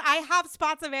filler because I have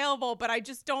spots available, but I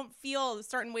just don't feel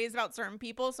certain ways about certain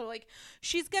people. So like,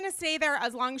 she's going to stay there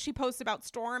as long as she posts about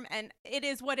Storm, and it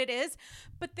is what it is.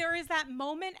 But there is that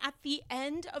moment at the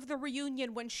end of the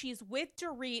reunion when she's with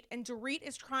Dorit, and Dorit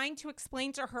is trying to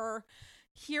explain to her,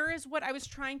 here is what I was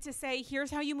trying to say.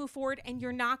 Here's how you move forward, and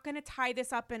you're not going to tie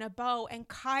this up in a bow. And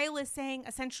Kyle is saying,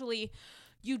 essentially,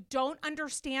 you don't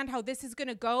understand how this is going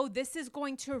to go. This is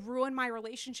going to ruin my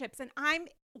relationships. And I'm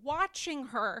watching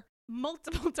her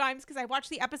multiple times because I watched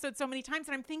the episode so many times,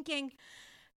 and I'm thinking,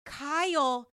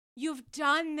 Kyle, you've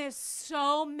done this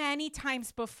so many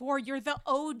times before. You're the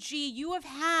OG. You have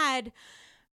had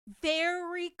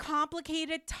very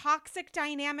complicated, toxic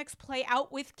dynamics play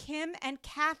out with Kim and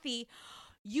Kathy.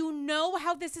 You know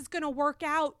how this is going to work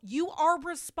out. You are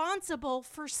responsible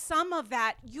for some of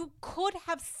that. You could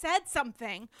have said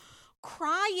something.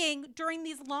 Crying during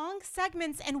these long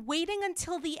segments and waiting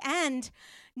until the end,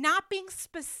 not being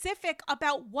specific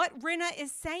about what Rinna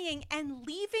is saying and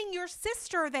leaving your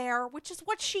sister there, which is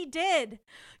what she did.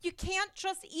 You can't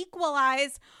just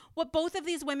equalize what both of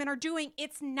these women are doing.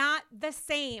 It's not the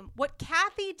same. What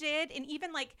Kathy did, and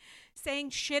even like saying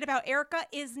shit about Erika,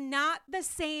 is not the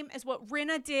same as what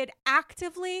Rinna did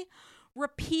actively,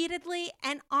 repeatedly,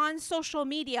 and on social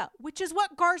media, which is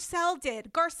what Garcelle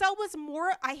did. Garcelle was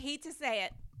more, I hate to say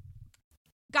it,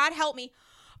 God help me,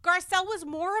 Garcelle was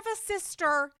more of a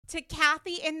sister to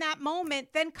Kathy in that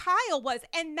moment than Kyle was.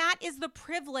 And that is the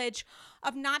privilege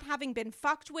of not having been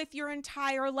fucked with your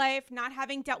entire life, not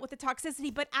having dealt with the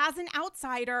toxicity. But as an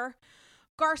outsider,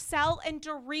 Garcelle and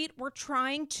Dorit were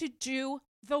trying to do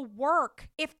the work.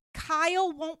 If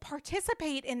Kyle won't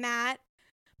participate in that,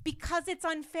 because it's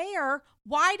unfair,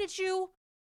 why did you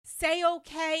say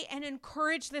okay and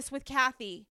encourage this with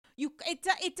Kathy?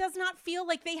 It does not feel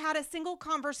like they had a single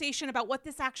conversation about what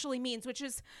this actually means, which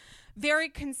is very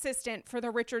consistent for the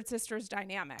Richard sisters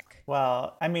dynamic.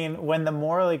 Well, I mean, when the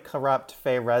morally corrupt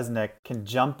Faye Resnick can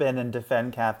jump in and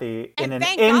defend Kathy in an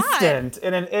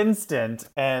instant,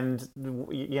 and,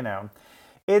 you know,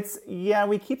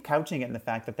 we keep couching it in the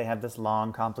fact that they have this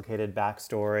long, complicated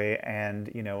backstory, and,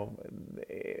 you know,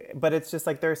 but it's just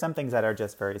like there are some things that are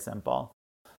just very simple.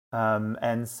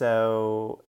 And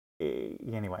so,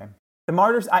 anyway, the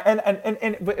martyrs, and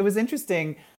it was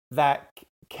interesting that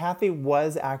Kathy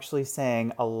was actually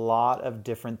saying a lot of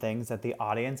different things that the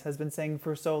audience has been saying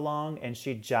for so long, and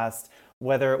she just,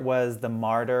 whether it was the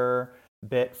martyr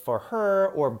bit for her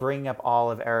or bringing up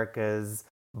all of Erika's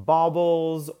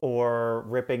baubles or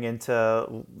ripping into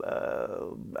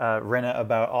Rinna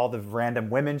about all the random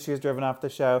women she's driven off the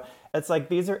show. It's like,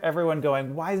 these are everyone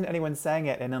going, why isn't anyone saying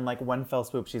it? And then like one fell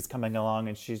swoop, she's coming along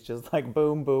and she's just like,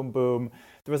 boom, boom, boom.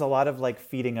 There was a lot of like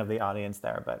feeding of the audience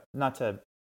there, but not to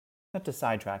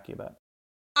sidetrack you, but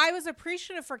I was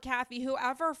appreciative for Kathy.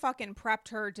 Whoever fucking prepped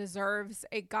her deserves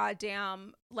a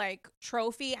goddamn like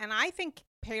trophy. And I think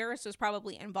Paris was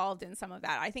probably involved in some of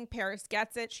that. I think Paris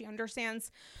gets it. She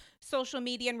understands social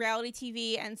media and reality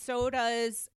TV, and so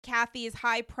does Kathy's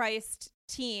high-priced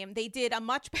team. They did a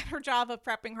much better job of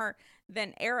prepping her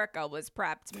than Erika was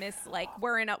prepped. Miss, like,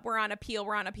 we're on appeal.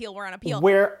 We're on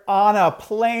a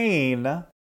plane.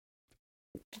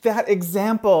 That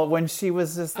example when she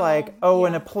was just like,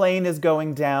 when a plane is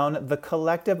going down, the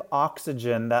collective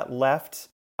oxygen that left.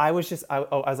 I was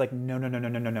like,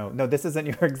 no, this isn't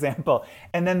your example.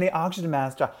 And then the oxygen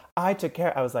mask drop. I took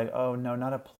care. I was like, oh no,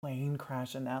 not a plane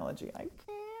crash analogy. I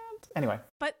can't. Anyway.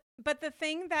 But the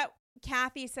thing that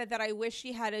Kathy said that I wish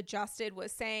she had adjusted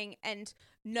was saying, and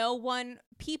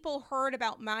people heard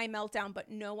about my meltdown, but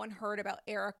no one heard about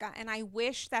Erika. And I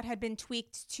wish that had been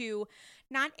tweaked to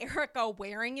not Erika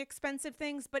wearing expensive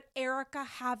things, but Erika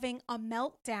having a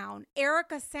meltdown.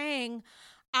 Erika saying,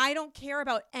 I don't care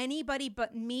about anybody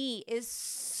but me is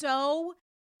so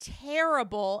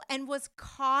terrible and was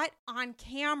caught on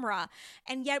camera.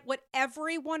 And yet what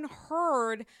everyone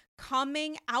heard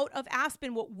coming out of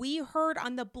Aspen, what we heard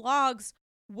on the blogs,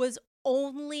 was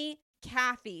only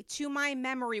Kathy, to my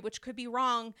memory, which could be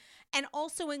wrong, and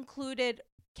also included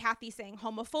Kathy saying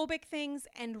homophobic things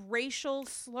and racial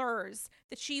slurs.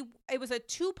 It was a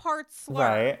two-part slur.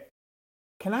 Right.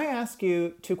 Can I ask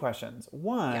you two questions?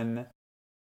 One,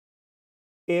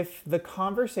 if the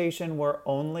conversation were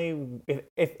only,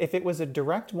 if it was a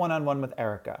direct one-on-one with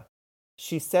Erika,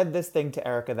 she said this thing to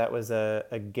Erika that was a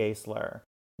gay slur.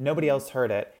 Nobody else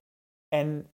heard it.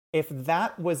 And if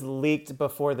that was leaked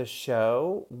before the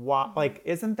show,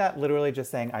 isn't that literally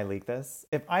just saying, I leaked this?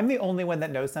 If I'm the only one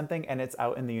that knows something and it's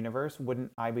out in the universe,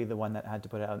 wouldn't I be the one that had to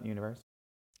put it out in the universe?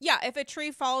 Yeah, if a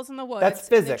tree falls in the woods, that's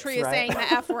physics, and the tree is saying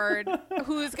the F word,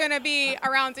 who's going to be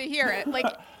around to hear it? Like,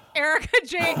 Erika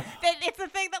J, it's the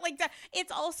thing that, like,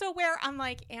 it's also where I'm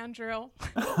like, Andrew,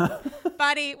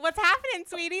 buddy, what's happening,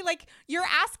 sweetie? Like, you're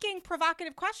asking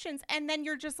provocative questions and then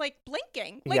you're just like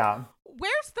blinking. Like,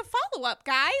 where's the follow-up,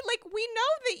 guy? Like, we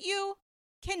know that you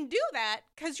can do that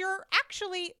because you're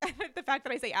actually, the fact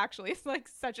that I say actually is like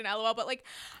such an LOL, but like,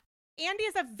 Andy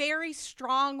is a very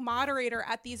strong moderator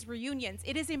at these reunions.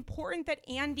 It is important that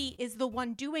Andy is the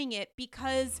one doing it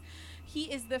because he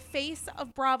is the face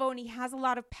of Bravo and he has a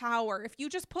lot of power. If you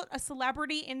just put a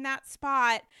celebrity in that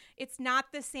spot, it's not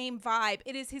the same vibe.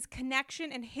 It is his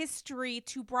connection and history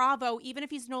to Bravo, even if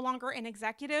he's no longer an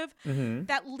executive,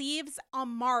 that leaves a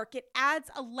mark. It adds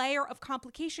a layer of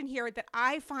complication here that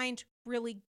I find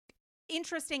really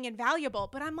interesting and valuable.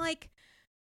 But I'm like,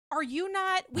 are you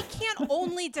not, we can't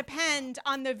only depend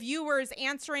on the viewers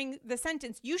answering the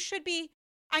sentence. You should be,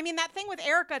 I mean, that thing with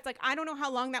Erica, it's like, I don't know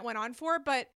how long that went on for,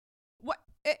 but what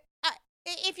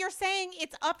if you're saying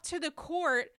it's up to the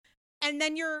court, and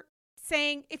then you're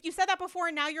saying, if you said that before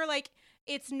and now you're like,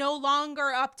 it's no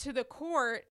longer up to the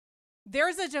court,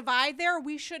 there's a divide there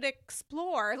we should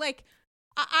explore. Like,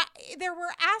 there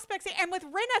were aspects, and with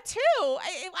Rinna too.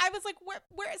 I was like, where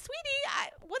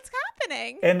sweetie, what's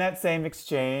happening? In that same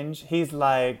exchange, he's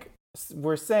like,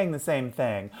 we're saying the same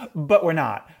thing, but we're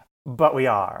not, but we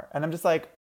are. And I'm just like,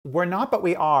 we're not, but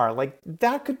we are. Like,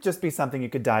 that could just be something you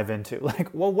could dive into. Like,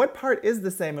 well, what part is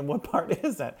the same and what part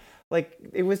isn't? Like,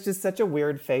 it was just such a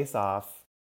weird face-off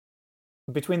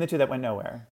between the two that went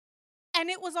nowhere. And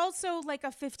it was also like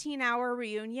a 15-hour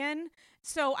reunion.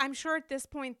 So I'm sure at this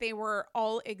point they were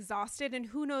all exhausted, and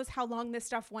who knows how long this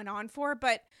stuff went on for.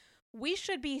 But we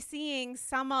should be seeing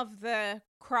some of the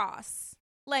cross.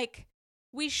 Like,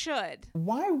 we should.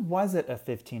 Why was it a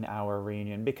 15-hour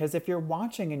reunion? Because if you're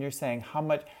watching and you're saying how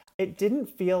much, it didn't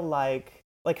feel like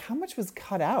how much was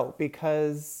cut out,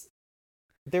 because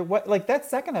there was, like, that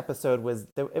second episode was,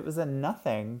 it was a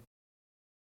nothing.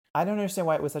 I don't understand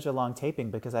why it was such a long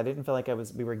taping, because I didn't feel like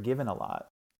we were given a lot.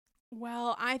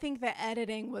 Well, I think the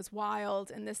editing was wild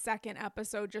in the second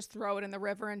episode. Just throw it in the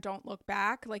river and don't look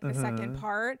back, like the second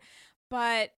part.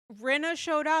 But Rinna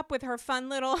showed up with her fun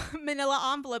little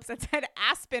manila envelopes that said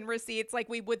Aspen receipts, like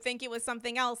we would think it was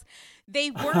something else.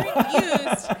 They weren't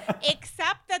used,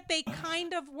 except that they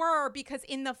kind of were, because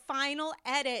in the final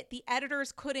edit, the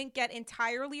editors couldn't get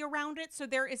entirely around it. So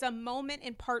there is a moment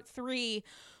in part 3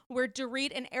 where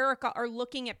Dorit and Erica are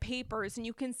looking at papers, and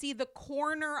you can see the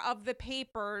corner of the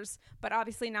papers, but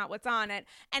obviously not what's on it.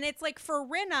 And it's like, for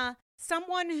Rinna,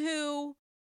 someone who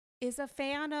is a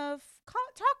fan of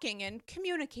talking and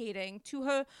communicating to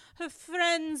her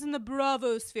friends in the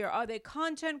Bravo sphere. Are they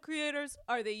content creators?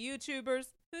 Are they YouTubers?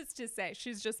 Who's to say?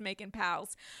 She's just making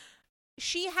pals.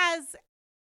 She has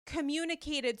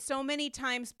communicated so many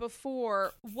times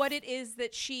before what it is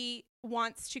that she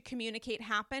wants to communicate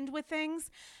happened with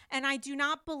things. And I do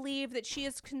not believe that she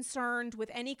is concerned with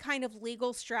any kind of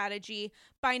legal strategy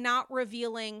by not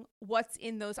revealing what's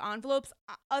in those envelopes.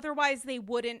 Otherwise, they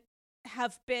wouldn't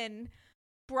have been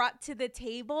brought to the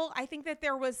table. I think that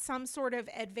there was some sort of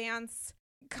advance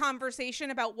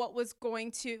conversation about what was going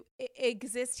to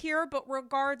exist here. But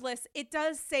regardless, it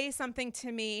does say something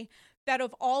to me that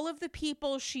of all of the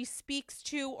people she speaks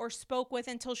to or spoke with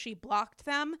until she blocked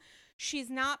them, she's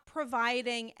not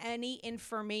providing any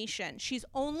information. She's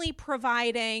only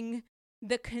providing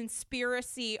the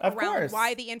conspiracy around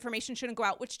why the information shouldn't go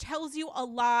out, which tells you a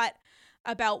lot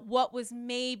about what was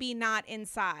maybe not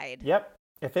inside. Yep.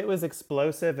 If it was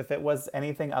explosive, if it was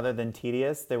anything other than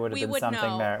tedious, there would have been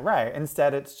something there. Right.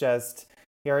 Instead, it's just,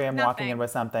 here I am walking in with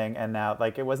something, and now,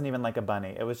 like, it wasn't even like a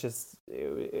bunny. It was just,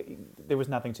 there was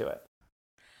nothing to it.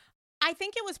 I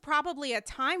think it was probably a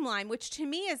timeline, which to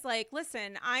me is like,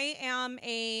 listen, I am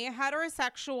a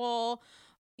heterosexual,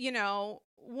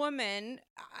 woman.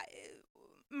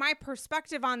 My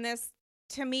perspective on this,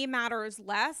 to me, matters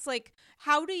less. Like,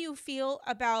 how do you feel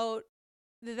about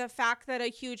the fact that a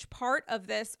huge part of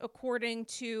this, according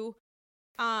to,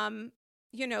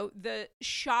 the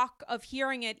shock of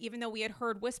hearing it, even though we had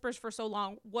heard whispers for so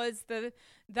long, was the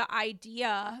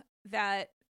idea that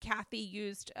Kathy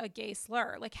used a gay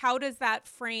slur? Like, how does that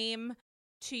frame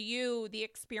to you the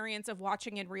experience of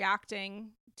watching and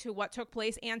reacting to what took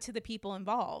place and to the people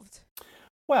involved?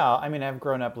 Well, I mean, I've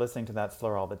grown up listening to that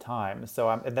slur all the time,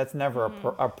 so that's never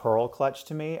a pearl clutch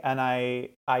to me. And I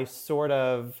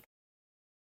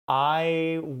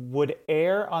would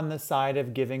err on the side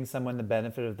of giving someone the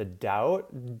benefit of the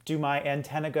doubt. Do my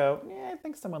antenna go, I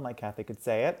think someone like Kathy could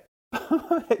say it?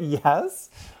 Yes.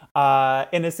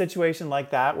 In a situation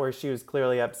like that where she was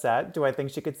clearly upset, do I think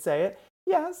she could say it?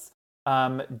 Yes.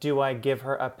 Do I give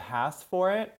her a pass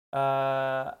for it?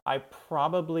 I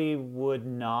probably would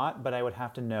not, but I would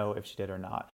have to know if she did or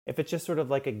not. If it's just sort of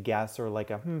like a guess or like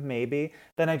a maybe,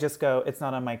 then I just go, it's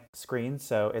not on my screen,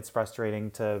 so it's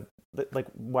frustrating to, like,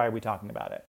 why are we talking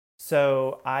about it?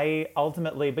 So I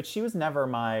ultimately, but she was never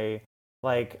my,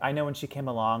 like, I know when she came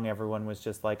along, everyone was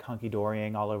just like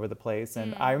hunky-dorying all over the place.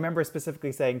 And I remember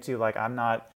specifically saying to, like,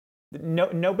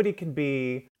 nobody can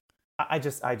be, I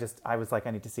was like,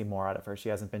 I need to see more out of her. She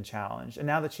hasn't been challenged. And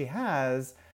now that she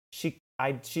has,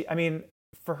 I mean,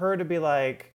 for her to be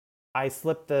like, I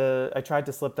tried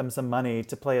to slip them some money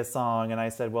to play a song, and I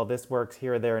said, well, this works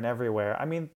here, there, and everywhere. I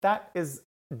mean, that is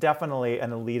definitely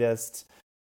an elitist,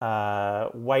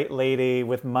 white lady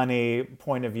with money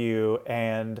point of view.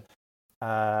 And,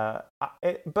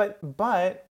 but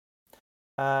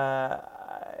Uh,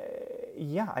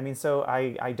 yeah, I mean, so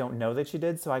I don't know that she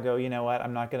did. So I go, you know what?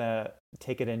 I'm not going to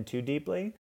take it in too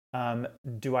deeply.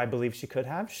 Do I believe she could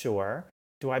have? Sure.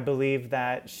 Do I believe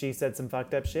that she said some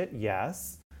fucked up shit?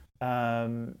 Yes.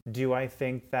 Do I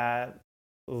think that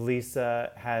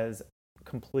Lisa has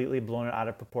completely blown it out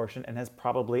of proportion and has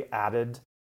probably added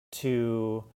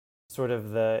to sort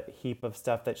of the heap of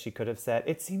stuff that she could have said?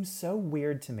 It seems so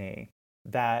weird to me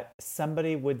that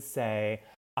somebody would say,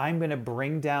 I'm going to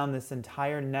bring down this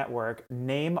entire network,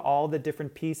 name all the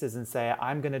different pieces, and say,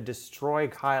 I'm going to destroy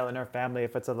Kyle and her family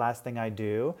if it's the last thing I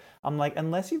do. I'm like,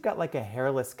 unless you've got like a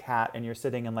hairless cat and you're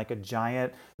sitting in like a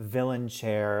giant villain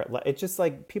chair, it's just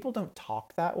like people don't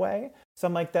talk that way. So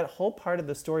I'm like, that whole part of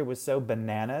the story was so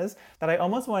bananas that I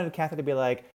almost wanted Kathy to be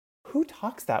like, who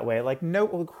talks that way? Like, no,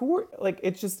 who, like,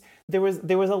 it's just, there was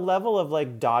a level of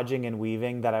like dodging and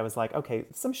weaving that I was like, okay,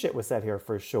 some shit was said here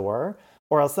for sure.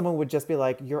 Or else someone would just be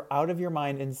like, you're out of your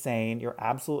mind insane. You're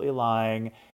absolutely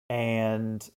lying.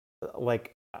 And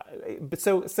like,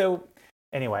 so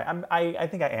anyway, I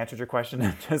think I answered your question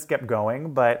and just kept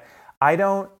going, but I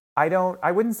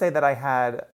wouldn't say that I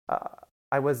had,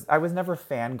 I was never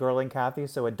fangirling Kathy.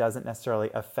 So it doesn't necessarily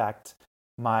affect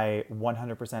my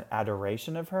 100%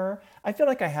 adoration of her. I feel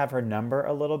like I have her number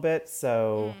a little bit.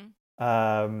 So,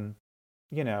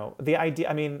 you know, the idea,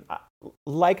 I mean,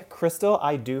 like Crystal,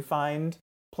 I do find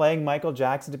playing Michael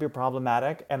Jackson to be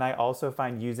problematic. And I also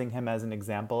find using him as an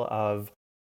example of,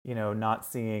 you know, not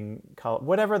seeing color,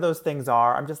 whatever those things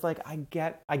are. I'm just like, I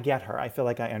get her. I feel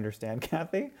like I understand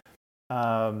Kathy.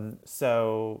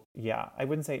 So yeah, I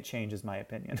wouldn't say it changes my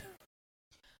opinion.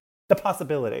 The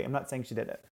possibility. I'm not saying she did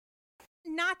it.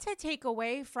 Not to take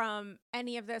away from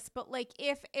any of this, but like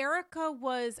if Erica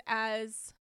was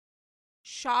as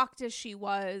shocked as she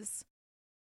was,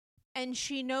 and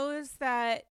she knows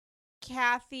that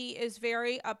Kathy is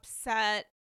very upset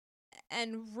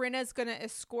and Rinna's going to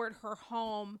escort her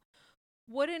home,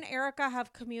 wouldn't Erica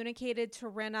have communicated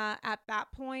to Rinna at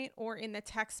that point, or in the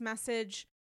text message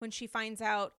when she finds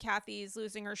out Kathy's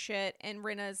losing her shit and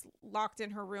Rinna's locked in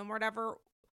her room or whatever?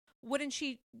 Wouldn't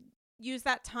she use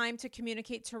that time to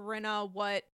communicate to Rinna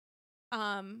what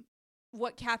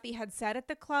Kathy had said at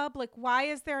the club? Like, why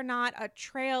is there not a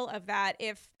trail of that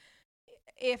if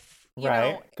you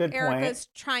right. know, Good Erica's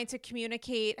point. trying to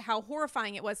communicate how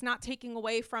horrifying it was, not taking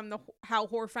away from how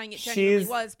horrifying it genuinely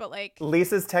was, but like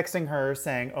Lisa's texting her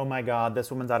saying, "Oh my God,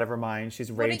 this woman's out of her mind.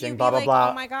 She's wouldn't raging." you Blah be blah like,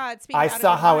 blah. oh my God, speaking I out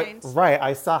saw of your how mind.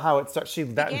 I saw how it starts.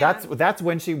 That's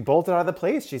when she bolted out of the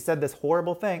place. She said this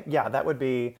horrible thing. Yeah, that would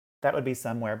be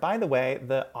somewhere. By the way,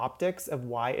 the optics of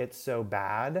why it's so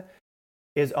bad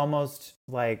is almost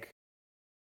like,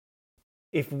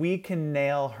 if we can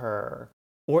nail her,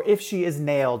 or if she is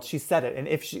nailed, she said it, and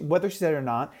if she, whether she said it or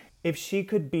not, if she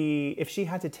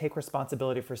had to take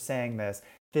responsibility for saying this,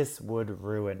 this would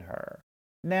ruin her.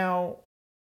 Now,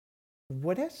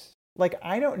 would it? Like,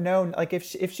 I don't know. Like, if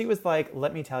she was like,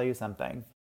 let me tell you something,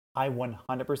 I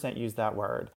 100% use that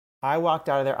word. I walked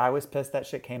out of there. I was pissed that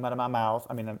shit came out of my mouth.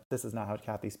 I mean, this is not how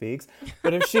Kathy speaks.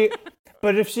 But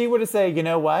if she were to say, you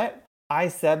know what? I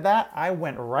said that, I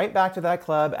went right back to that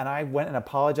club and I went and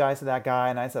apologized to that guy.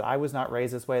 And I said, I was not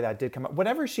raised this way. That did come up.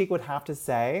 Whatever she would have to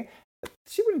say,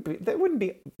 that wouldn't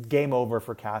be game over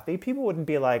for Kathy. People wouldn't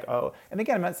be like, oh, and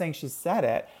again, I'm not saying she said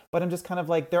it, but I'm just kind of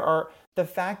like,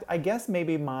 I guess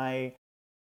maybe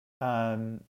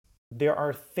there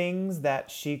are things that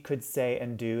she could say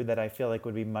and do that I feel like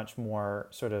would be much more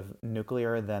sort of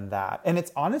nuclear than that. And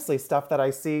it's honestly stuff that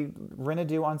I see Rinna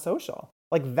do on social.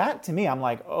 Like, that to me, I'm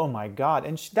like, oh my God.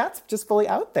 And that's just fully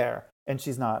out there. And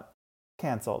she's not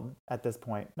canceled at this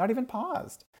point, not even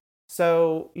paused.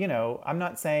 So, you know, I'm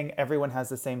not saying everyone has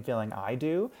the same feeling I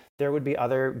do. There would be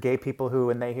other gay people who,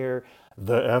 when they hear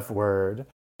the F word,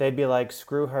 they'd be like,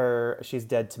 screw her, she's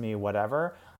dead to me,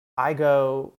 whatever. I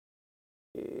go,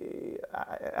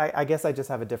 I guess I just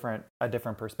have a different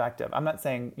perspective. I'm not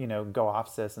saying, you know, go off,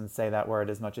 sis, and say that word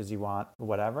as much as you want,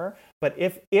 whatever. But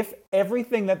if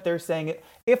everything that they're saying,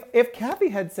 if Kathy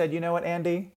had said, you know what,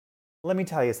 Andy, let me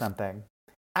tell you something.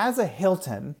 As a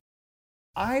Hilton,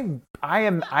 I am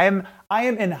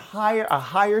in a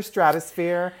higher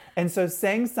stratosphere, and so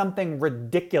saying something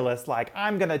ridiculous like,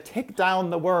 I'm gonna take down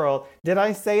the world. Did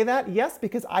I say that? Yes,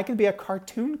 because I can be a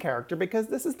cartoon character, because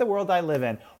this is the world I live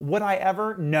in. Would I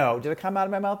ever? No. Did it come out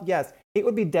of my mouth? Yes. It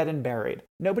would be dead and buried.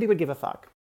 Nobody would give a fuck.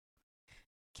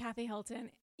 Kathy Hilton,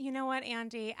 you know what,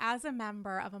 Andy? As a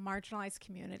member of a marginalized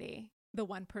community, the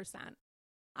 1%,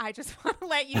 I just want to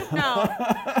let you know.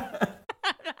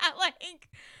 Like,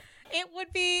 it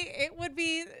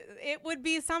would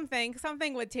be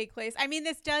something would take place. I mean,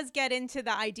 this does get into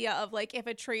the idea of like if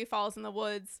a tree falls in the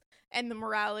woods and the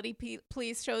morality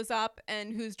police shows up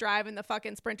and who's driving the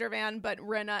fucking Sprinter van but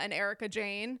Rinna and Erica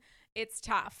Jane, it's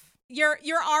tough. You're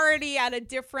already at a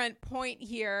different point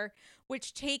here,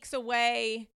 which takes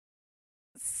away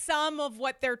some of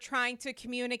what they're trying to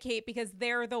communicate because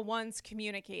they're the ones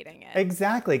communicating it.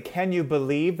 Exactly. Can you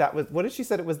believe that was, what did she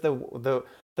said? It was the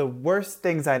worst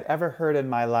things I'd ever heard in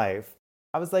my life.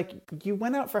 I was like, you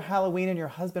went out for Halloween and your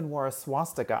husband wore a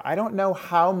swastika. I don't know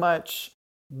how much,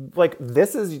 like,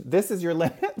 this is your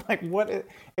limit. Like, what?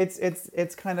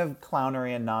 It's kind of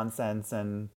clownery and nonsense.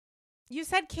 And you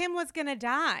said Kim was gonna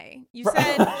die. You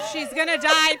said she's gonna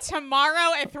die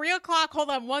tomorrow at 3:00. Hold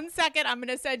on 1 second. I'm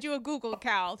gonna send you a Google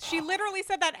Cal. She literally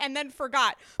said that and then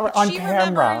forgot. But on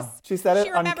camera. She said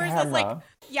it on camera. This, like,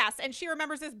 yes, and she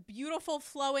remembers this beautiful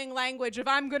flowing language of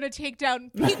I'm gonna take down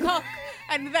Peacock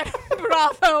and then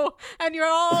Bravo, and you're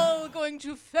all going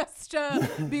to fester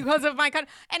because of my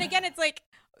And again, it's like,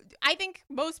 I think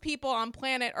most people on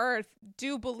planet Earth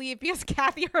do believe, because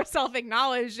Kathy herself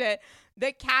acknowledged it,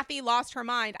 that Kathy lost her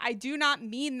mind. I do not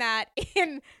mean that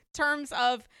in terms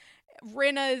of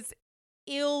Rinna's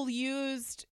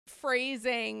ill-used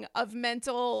phrasing of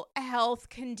mental health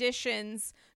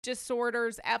conditions,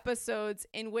 disorders, episodes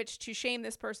in which to shame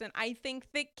this person. I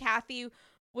think that Kathy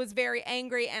was very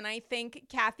angry, and I think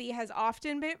Kathy has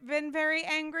often been very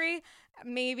angry,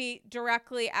 maybe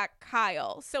directly at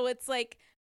Kyle. So it's like,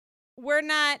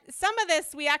 some of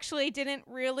this we actually didn't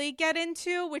really get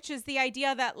into, which is the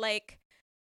idea that like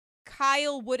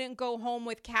Kyle wouldn't go home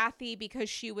with Kathy because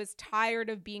she was tired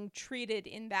of being treated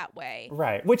in that way.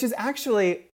 Right. Which is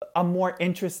actually a more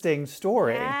interesting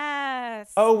story.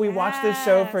 Yes. Oh, we watched this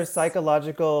show for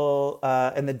psychological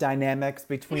and the dynamics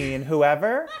between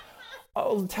whoever.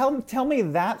 Oh, tell me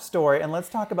that story, and let's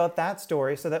talk about that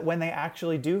story so that when they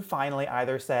actually do finally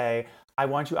either say, I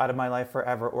want you out of my life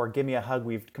forever, or give me a hug,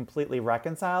 we've completely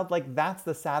reconciled. Like, that's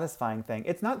the satisfying thing.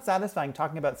 It's not satisfying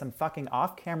talking about some fucking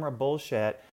off-camera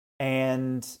bullshit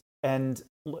and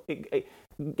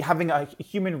having a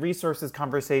human resources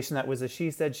conversation that was a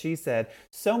she said.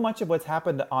 So much of what's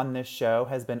happened on this show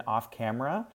has been off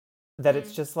camera that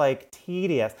it's just like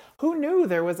tedious. Who knew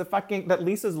there was that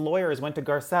Lisa's lawyers went to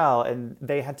Garcelle and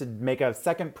they had to make a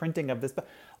second printing of this.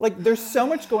 Like, there's so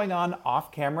much going on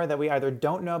off camera that we either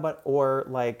don't know about, or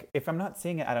like, if I'm not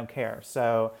seeing it, I don't care.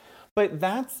 So, but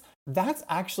that's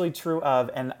actually true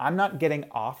of, and I'm not getting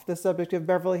off the subject of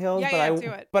Beverly Hills,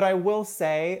 but I will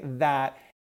say that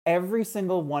every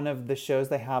single one of the shows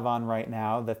they have on right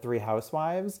now, the Three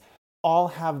Housewives, all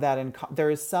have that in there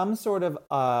is some sort of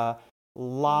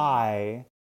lie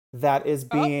that is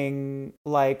being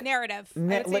like narrative. I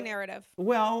would say narrative.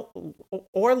 Well,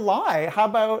 or lie. How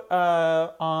about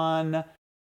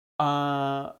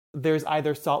there's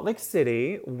either Salt Lake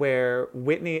City where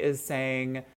Whitney is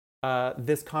saying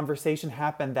this conversation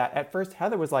happened that at first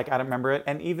Heather was like, I don't remember it,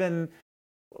 and even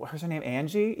what's her name,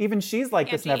 Angie? Even she's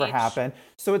like, this never happened.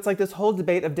 So it's like this whole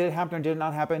debate of did it happen or did it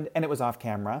not happen, and it was off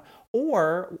camera.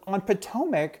 Or on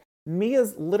Potomac,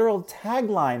 Mia's literal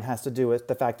tagline has to do with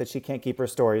the fact that she can't keep her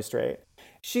story straight.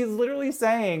 She's literally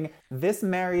saying, this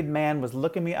married man was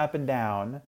looking me up and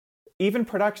down. Even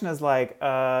production is like,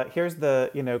 here's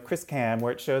the, Chris Cam,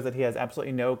 where it shows that he has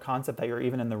absolutely no concept that you're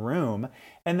even in the room.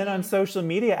 And then on social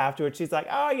media afterwards, she's like,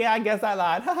 oh yeah, I guess I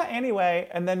lied. Anyway.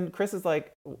 And then Chris is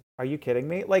like, are you kidding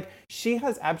me? Like, she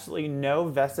has absolutely no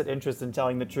vested interest in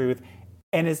telling the truth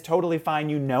and is totally fine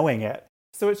you knowing it.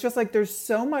 So it's just like, there's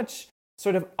so much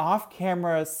sort of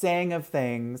off-camera saying of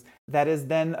things that is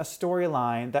then a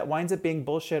storyline that winds up being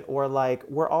bullshit, or like,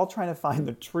 we're all trying to find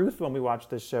the truth when we watch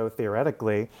this show,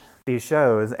 theoretically, these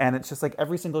shows. And it's just like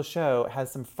every single show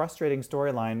has some frustrating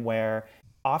storyline where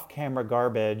off-camera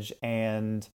garbage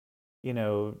and,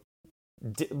 there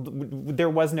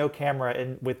was no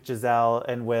camera with Giselle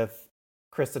and with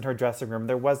Chris in her dressing room.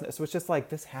 There wasn't. So it's just like,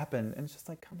 this happened. And it's just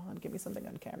like, come on, give me something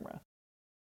on camera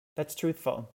that's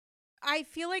truthful. I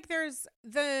feel like there's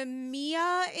the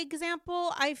Mia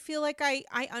example. I feel like I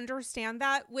understand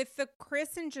that. With the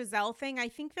Chris and Giselle thing, I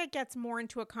think that gets more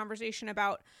into a conversation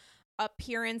about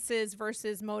appearances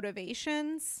versus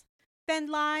motivations than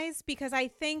lies. Because I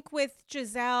think with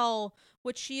Giselle,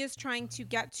 what she is trying to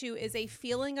get to is a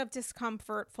feeling of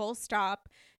discomfort, full stop,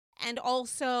 and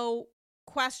also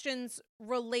questions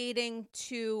relating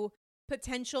to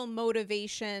potential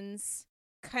motivations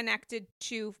connected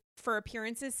to for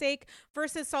appearance's sake,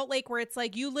 versus Salt Lake, where it's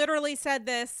like, you literally said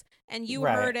this and you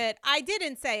heard it. I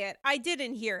didn't say it. I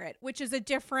didn't hear it, which is a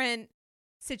different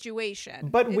situation.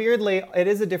 But weirdly, it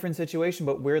is a different situation,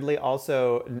 but weirdly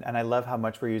also, and I love how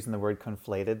much we're using the word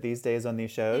conflated these days on these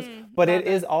shows, but it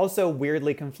is also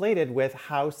weirdly conflated with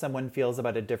how someone feels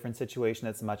about a different situation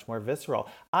that's much more visceral.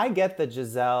 I get the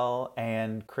Giselle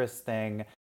and Chris thing.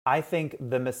 I think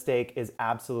the mistake is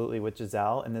absolutely with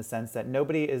Giselle in the sense that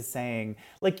nobody is saying,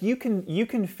 like, you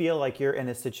can feel like you're in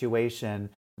a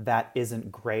situation that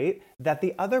isn't great, that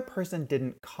the other person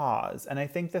didn't cause. And I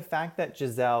think the fact that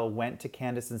Giselle went to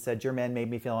Candace and said, your man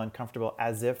made me feel uncomfortable,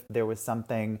 as if there was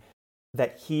something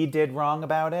that he did wrong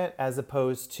about it, as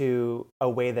opposed to a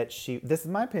way that this is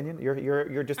my opinion.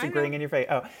 You're just agreeing in your face.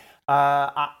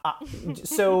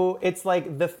 So it's like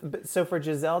so for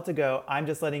Giselle to go, I'm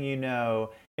just letting you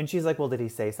know. And she's like, well, did he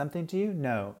say something to you?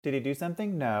 No. Did he do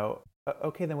something? No.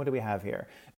 Okay, then what do we have here?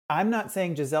 I'm not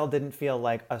saying Giselle didn't feel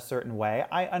like a certain way.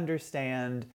 I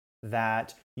understand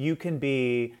that you can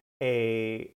be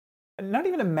not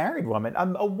even a married woman,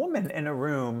 a woman in a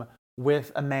room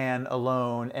with a man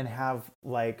alone and have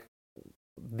like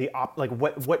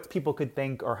what people could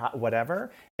think or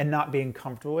whatever, and not being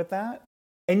comfortable with that.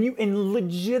 And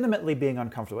legitimately being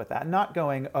uncomfortable with that, not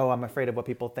going, oh, I'm afraid of what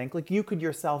people think. Like, you could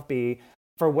yourself be,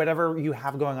 for whatever you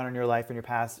have going on in your life, in your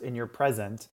past, in your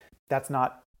present, that's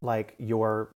not like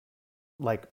your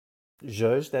like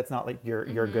zhuzh, that's not like your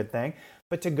good thing.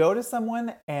 But to go to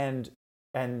someone and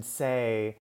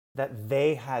say that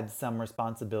they had some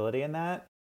responsibility in that,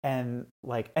 and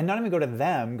not even go to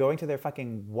them, going to their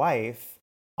fucking wife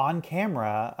on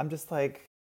camera, I'm just like,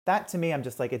 that to me, I'm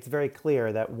just like, it's very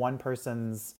clear that one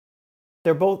person's,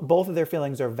 they're both of their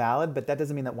feelings are valid, but that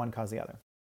doesn't mean that one caused the other.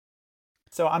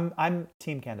 So I'm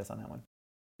team Candace on that one.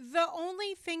 The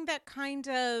only thing that kind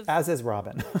of... As is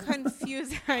Robin.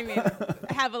 I mean,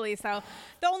 heavily so.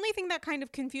 The only thing that kind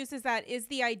of confuses that is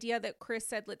the idea that Chris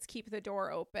said, let's keep the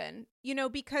door open. You know,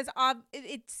 because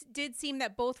it did seem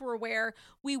that both were aware.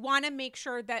 We want to make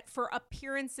sure that for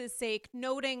appearance's sake,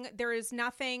 noting there is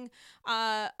nothing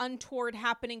untoward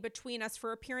happening between us,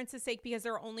 for appearance's sake, because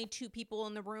there are only two people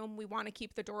in the room, we want to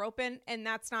keep the door open. And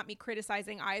that's not me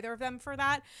criticizing either of them for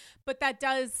that. But that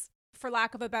does, for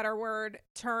lack of a better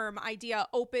idea,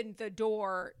 opened the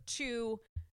door to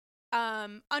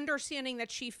understanding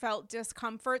that she felt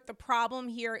discomfort. The problem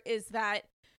here is that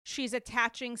she's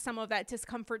attaching some of that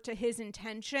discomfort to his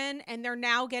intention, and they're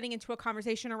now getting into a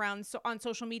conversation around on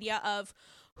social media of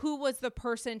who was the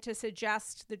person to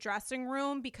suggest the dressing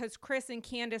room, because Chris and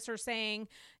Candace are saying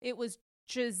it was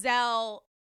Giselle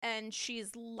and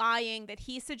she's lying that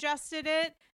he suggested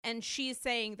it, and she's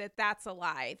saying that that's a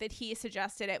lie, that he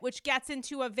suggested it, which gets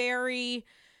into a very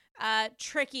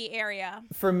tricky area.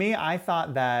 For me, I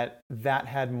thought that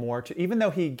had more to, even though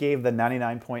he gave the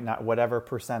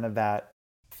 99.whatever% of that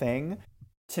thing,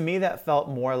 to me that felt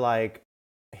more like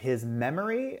his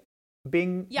memory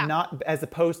being not, as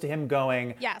opposed to him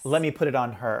going, let me put it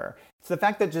on her. So the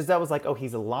fact that Giselle was like, oh,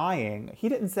 he's lying. He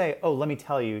didn't say, oh, let me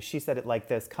tell you, she said it like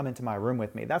this, come into my room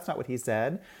with me. That's not what he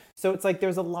said. So it's like,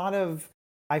 there's a lot of,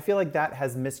 I feel like that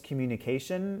has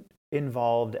miscommunication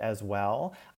involved as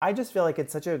well. I just feel like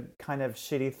it's such a kind of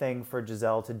shitty thing for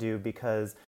Giselle to do,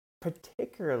 because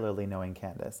particularly knowing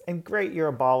Candace, and great, you're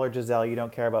a baller, Giselle, you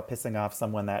don't care about pissing off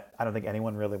someone that I don't think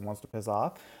anyone really wants to piss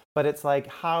off. But it's like,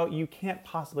 how you can't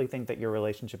possibly think that your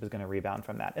relationship is going to rebound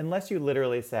from that unless you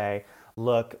literally say,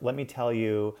 look, let me tell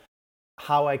you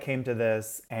how I came to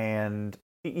this. And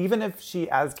even if she,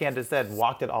 as Candace said,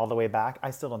 walked it all the way back,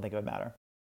 I still don't think it would matter.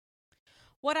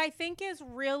 What I think is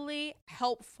really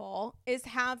helpful is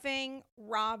having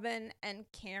Robin and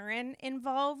Karen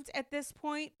involved at this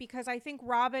point, because I think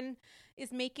Robin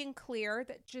is making clear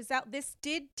that Giselle, this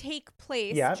did take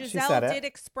place. Yeah, Giselle did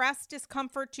express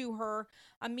discomfort to her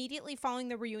immediately following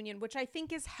the reunion, which I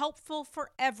think is helpful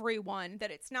for everyone, that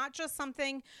it's not just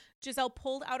something Giselle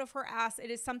pulled out of her ass.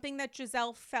 It is something that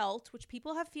Giselle felt, which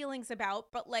people have feelings about,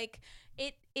 but like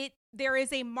there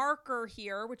is a marker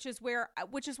here, which is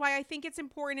why I think it's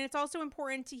important. And it's also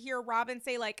important to hear Robin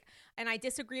say, like, and I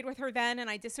disagreed with her then and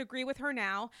I disagree with her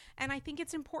now. And I think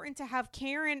it's important to have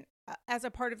Karen as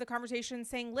a part of the conversation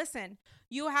saying, listen,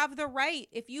 you have the right.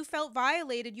 If you felt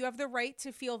violated, you have the right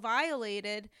to feel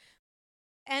violated.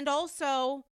 And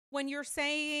also, when you're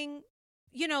saying,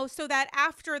 you know, so that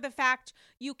after the fact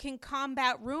you can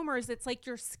combat rumors, it's like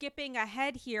you're skipping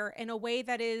ahead here in a way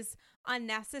that is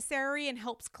unnecessary and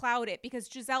helps cloud it. Because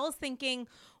Giselle is thinking,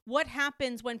 what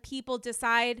happens when people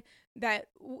decide that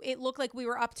it looked like we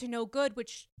were up to no good,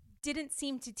 which didn't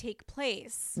seem to take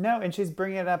place. No, and she's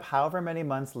bringing it up however many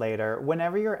months later.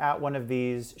 Whenever you're at one of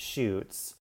these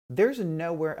shoots, there's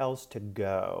nowhere else to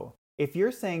go. If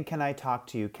you're saying, can I talk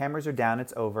to you? Cameras are down,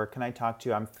 it's over. Can I talk to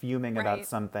you? I'm fuming about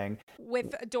something.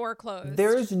 With a door closed.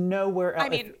 There's nowhere else. I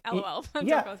mean, LOL,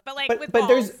 yeah, door closed, but like but, with but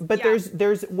balls.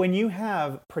 there's when you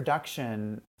have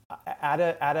production at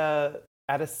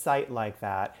a site like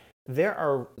that, there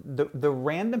are the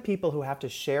random people who have to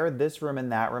share this room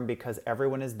and that room because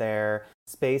everyone is there.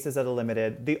 Space is at a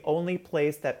limited. The only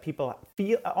place that people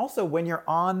feel, also when you're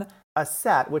on a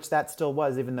set, which that still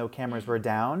was, even though cameras were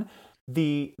down,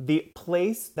 the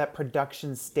place that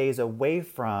production stays away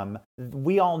from,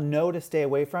 we all know to stay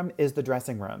away from, is the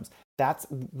dressing rooms. That's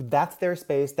their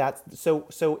space.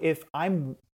 So if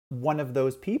I'm one of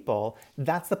those people,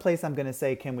 that's the place I'm going to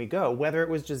say, can we go? Whether it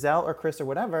was Giselle or Chris or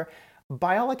whatever,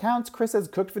 by all accounts, Chris has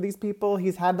cooked for these people.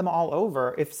 He's had them all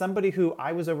over. If somebody who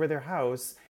I was over their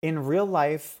house in real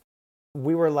life,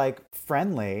 we were like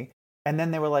friendly, and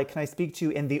then they were like, can I speak to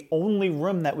you in the only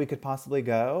room that we could possibly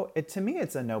go? To me,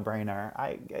 it's a no-brainer.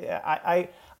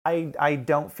 I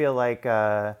don't feel like,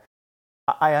 I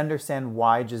understand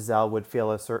why Giselle would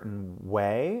feel a certain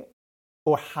way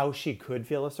or how she could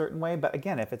feel a certain way. But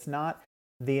again, if it's not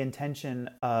the intention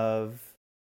of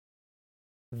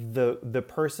the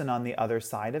person on the other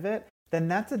side of it, then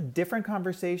that's a different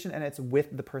conversation, and it's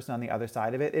with the person on the other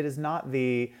side of it. It is not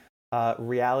the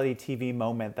reality TV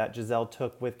moment that Giselle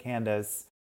took with Candace.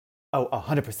 Oh,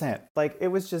 100%. Like it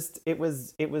was,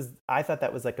 I thought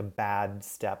that was like a bad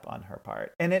step on her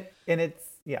part. And it's,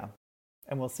 yeah.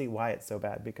 And we'll see why it's so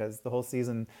bad, because the whole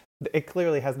season, it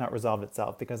clearly has not resolved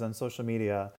itself, because on social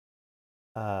media,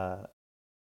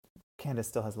 Candace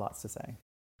still has lots to say.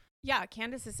 Yeah,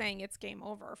 Candace is saying it's game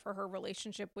over for her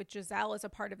relationship with Giselle as a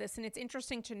part of this. And it's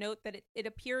interesting to note that it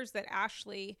appears that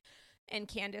Ashley and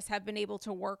Candace have been able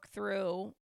to work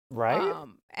through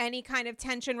any kind of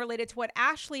tension related to what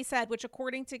Ashley said, which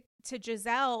according to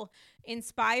Giselle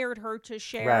inspired her to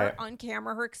share on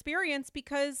camera her experience,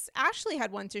 because Ashley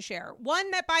had one to share. One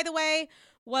that, by the way,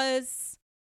 was,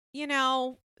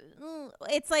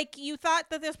 it's like you thought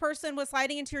that this person was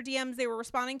sliding into your DMs. They were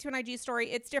responding to an IG story.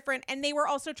 It's different. And they were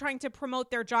also trying to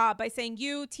promote their job by saying,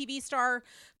 you, TV star,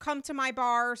 come to my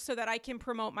bar so that I can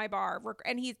promote my bar.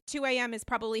 And 2 a.m. is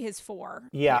probably his 4.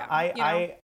 Yeah,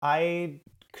 I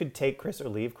could take Chris or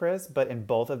leave Chris, but in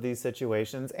both of these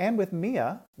situations, and with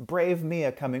Mia, brave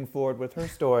Mia coming forward with her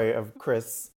story of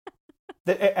Chris,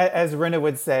 as Rinna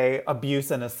would say, abuse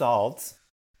and assault.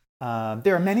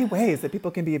 There are many ways that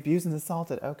people can be abused and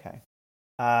assaulted. Okay.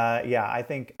 I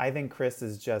think Chris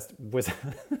was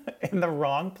in the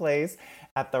wrong place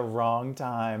at the wrong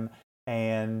time.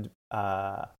 And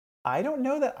I don't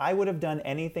know that I would have done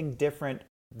anything different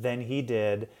than he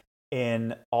did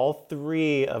in all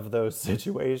 3 of those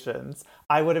situations.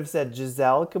 I would have said,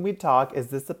 Giselle, can we talk? Is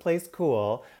this a place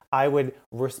cool? I would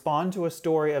respond to a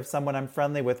story of someone I'm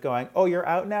friendly with going, oh, you're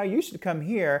out now? You should come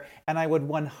here. And I would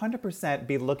 100%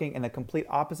 be looking in the complete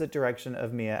opposite direction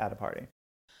of Mia at a party.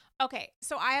 Okay,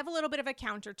 so I have a little bit of a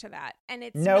counter to that. And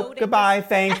it's nope, goodbye,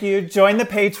 thank you. Join the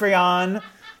Patreon.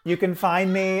 You can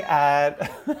find me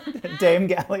at Dame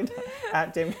Galley.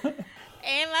 At Dame.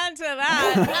 Amen to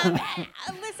that.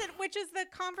 Listen, which is the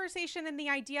conversation and the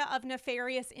idea of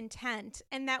nefarious intent,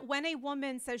 and that when a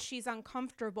woman says she's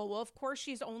uncomfortable, well, of course,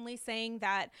 she's only saying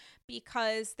that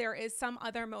because there is some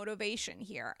other motivation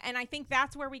here. And I think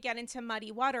that's where we get into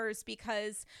muddy waters,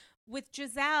 because with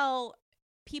Giselle,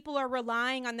 people are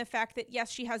relying on the fact that, yes,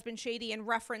 she has been shady and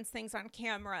referenced things on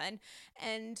camera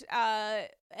and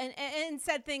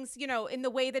said things, in the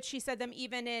way that she said them,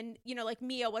 even in, like,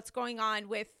 Mia, what's going on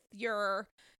with your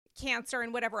cancer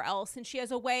and whatever else. And she has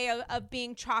a way of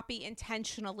being choppy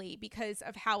intentionally because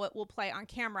of how it will play on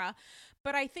camera.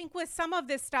 But I think with some of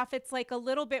this stuff, it's like a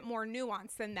little bit more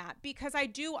nuanced than that, because I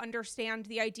do understand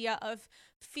the idea of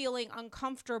feeling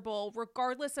uncomfortable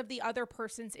regardless of the other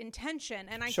person's intention.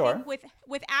 And I think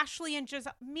with Ashley and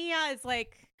Giselle, Mia is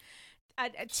like...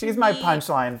 she's my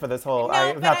punchline for this whole. I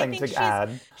have nothing to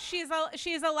add. She's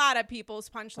a lot of people's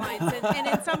punchlines, and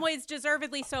in some ways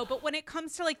deservedly so. But when it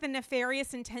comes to like the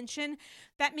nefarious intention,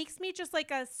 that makes me just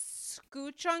like a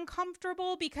scooch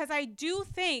uncomfortable, because I do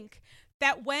think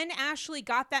that when Ashley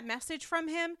got that message from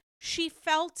him, she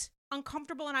felt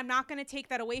uncomfortable, and I'm not going to take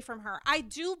that away from her. I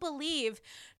do believe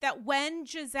that when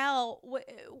Giselle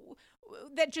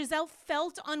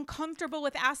felt uncomfortable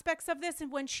with aspects of this,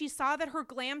 and when she saw that her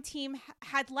glam team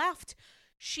had left,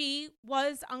 she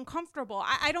was uncomfortable.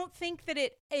 I don't think that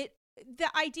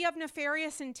the idea of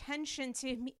nefarious intention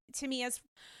to me as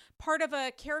part of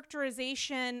a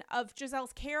characterization of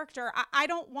Giselle's character, I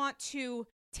don't want to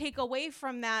take away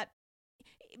from that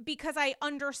because I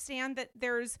understand that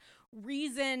there's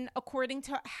reason according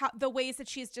to the ways that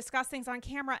she's discussed things on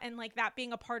camera and like that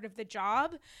being a part of the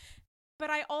job. But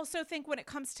I also think when it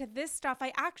comes to this stuff,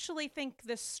 I actually think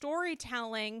the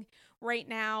storytelling right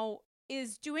now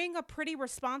is doing a pretty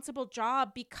responsible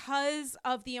job because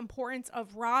of the importance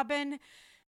of Robin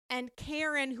and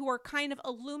Karen, who are kind of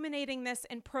illuminating this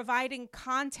and providing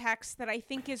context that I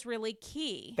think is really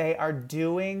key. They are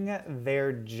doing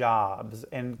their jobs.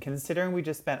 And considering we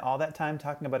just spent all that time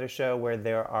talking about a show where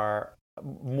there are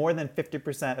more than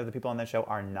 50% of the people on the show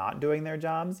are not doing their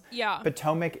jobs. Yeah.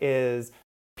 Potomac is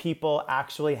people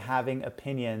actually having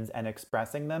opinions and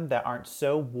expressing them that aren't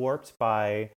so warped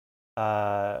by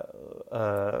kind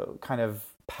of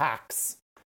packs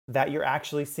that you're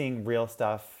actually seeing real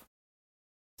stuff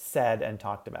said and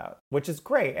talked about, which is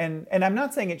great. And I'm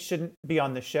not saying it shouldn't be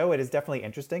on the show. It is definitely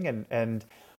interesting,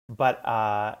 but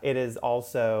it is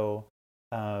also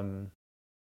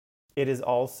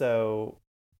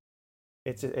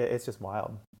it's just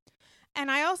wild. And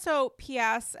I also,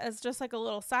 P.S., as just like a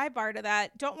little sidebar to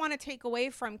that, don't want to take away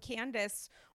from Candace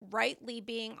rightly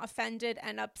being offended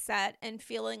and upset and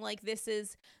feeling like this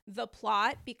is the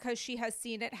plot, because she has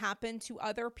seen it happen to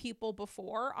other people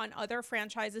before on other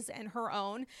franchises and her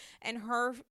own, and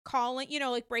her calling,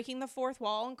 like breaking the fourth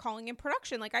wall and calling in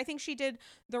production. Like, I think she did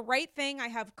the right thing. I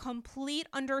have complete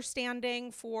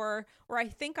understanding for, or I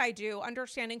think I do,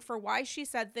 understanding for why she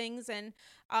said things, and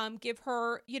give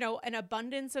her, an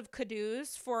abundance of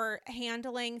kudos for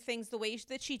handling things the way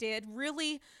that she did.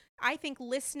 Really, I think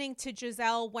listening to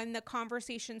Giselle when the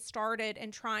conversation started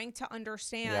and trying to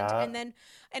understand,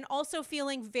 and also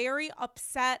feeling very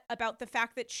upset about the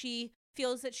fact that she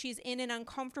feels that she's in an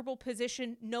uncomfortable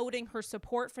position, noting her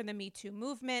support for the Me Too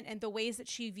movement and the ways that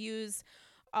she views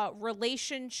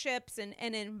relationships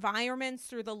and environments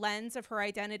through the lens of her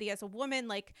identity as a woman.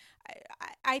 Like,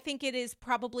 I think it is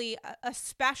probably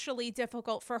especially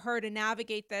difficult for her to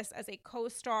navigate this as a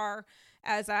co-star,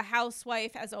 as a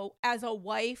housewife, as a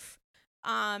wife.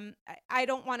 I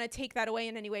don't want to take that away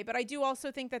in any way, but I do also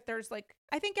think that there's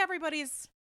I think everybody's,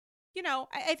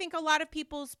 I think a lot of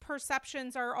people's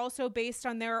perceptions are also based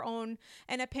on their own,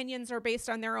 and opinions are based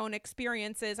on their own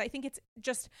experiences. I think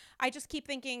I just keep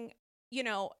thinking,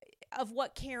 of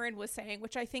what Karen was saying,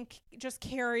 which I think just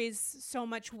carries so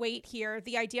much weight here.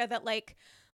 The idea that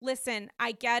listen,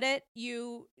 I get it.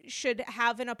 You should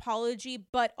have an apology,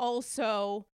 but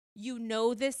also,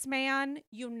 this man,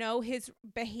 his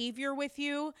behavior with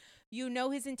you,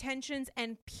 his intentions,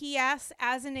 and P.S.,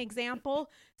 as an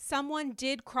example, someone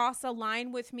did cross a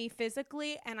line with me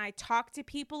physically, and I talked to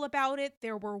people about it.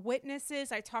 There were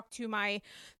witnesses. I talked to my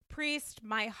priest,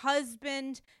 my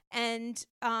husband, and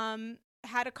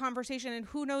had a conversation, and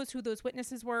who knows who those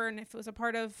witnesses were and if it was a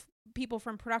part of people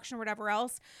from production or whatever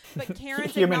else. But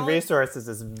Karen's human resources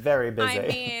is very busy. I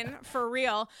mean, for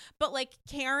real. But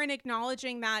Karen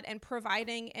acknowledging that and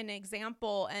providing an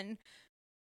example and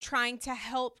trying to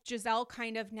help Giselle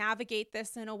kind of navigate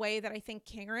this in a way that I think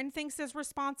Karen thinks is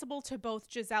responsible to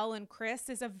both Giselle and Chris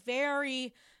is a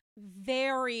very,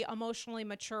 very emotionally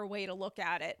mature way to look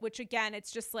at it, which again,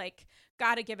 it's just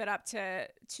got to give it up to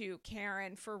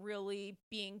Karen for really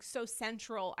being so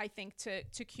central, I think, to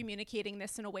communicating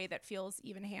this in a way that feels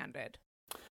even-handed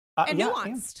and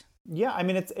nuanced. Yeah, I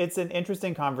mean, it's an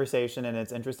interesting conversation, and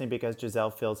it's interesting because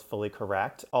Giselle feels fully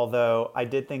correct. Although I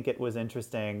did think it was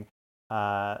interesting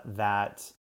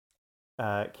that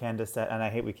Candace said, and I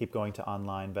hate we keep going to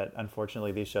online, but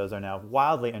unfortunately these shows are now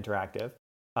wildly interactive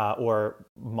or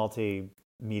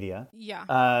multimedia.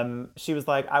 Yeah. She was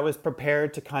like, I was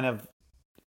prepared to kind of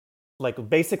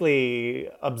basically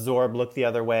absorb, look the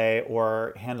other way,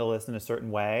 or handle this in a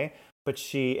certain way. But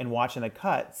she, in watching the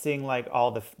cut, seeing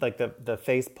all the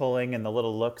face pulling and the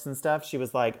little looks and stuff, she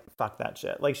was like, "Fuck that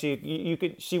shit."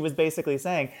 She was basically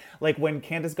saying, when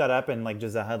Candace got up and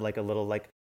Giselle had a little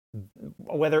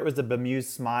whether it was a bemused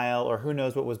smile or who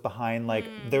knows what was behind,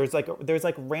 there's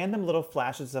random little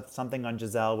flashes of something on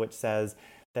Giselle which says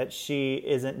that she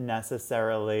isn't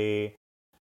necessarily.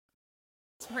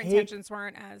 Her intentions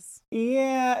weren't as...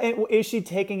 Yeah. Is she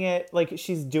taking it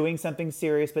she's doing something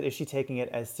serious, but is she taking it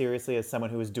as seriously as someone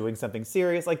who is doing something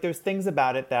serious? There's things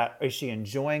about it that, is she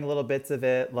enjoying little bits of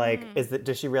it?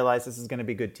 Does she realize this is going to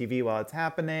be good TV while it's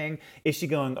happening? Is she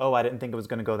going, oh, I didn't think it was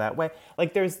going to go that way?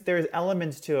 There's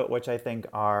elements to it which I think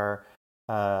are...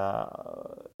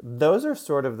 those are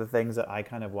sort of the things that I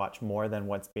kind of watch more than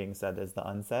what's being said as the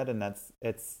unsaid. And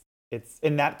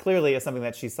and that clearly is something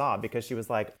that she saw, because she was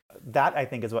like, that I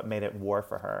think is what made it war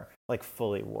for her,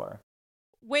 fully war.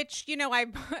 Which,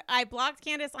 I blocked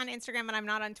Candace on Instagram and I'm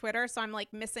not on Twitter. So I'm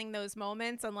missing those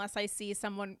moments unless I see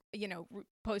someone,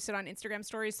 posted on Instagram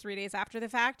stories 3 days after the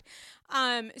fact.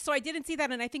 So I didn't see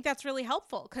that. And I think that's really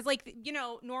helpful because, like, you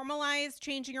know, normalize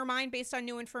changing your mind based on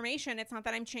new information. It's not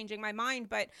that I'm changing my mind,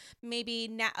 but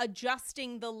maybe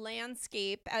adjusting the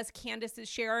landscape as Candace is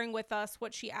sharing with us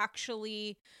what she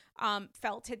actually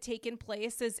felt had taken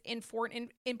place is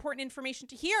important information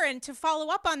to hear. And to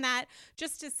follow up on that,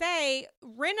 just to say,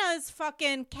 Rinna's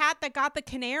fucking cat that got the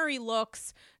canary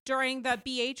looks during the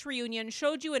BH reunion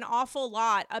showed you an awful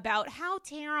lot about how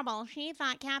terrible she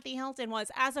thought Kathy Hilton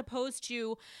was, as opposed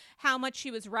to how much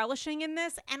she was relishing in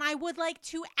this. And I would like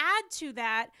to add to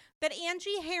that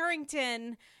Angie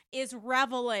Harrington is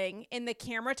reveling in the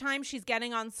camera time she's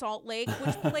getting on Salt Lake,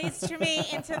 which plays to me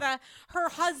into her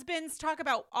husband's talk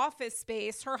about Office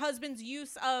Space, her husband's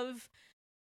use of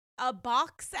a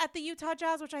box at the Utah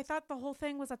Jazz, which I thought the whole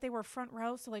thing was that they were front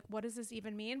row. So, like, what does this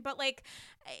even mean? But, like,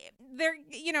 they're,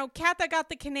 you know, cat that got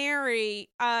the canary,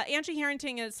 Angie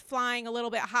Harrington is flying a little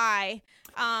bit high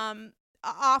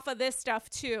off of this stuff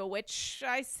too, which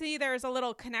I see there's a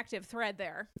little connective thread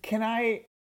there.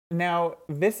 Now,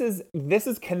 this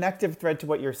is connective thread to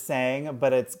what you're saying,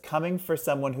 but it's coming for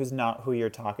someone who's not who you're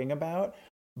talking about.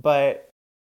 But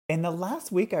in the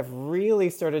last week, I've really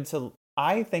started to,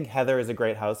 I think Heather is a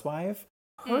great housewife.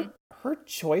 Her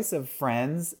choice of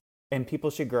friends and people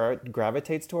she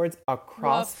gravitates towards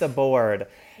across the board.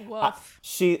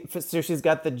 So she's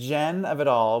got the Jen of it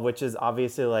all, which is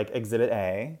obviously like Exhibit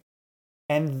A.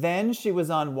 And then she was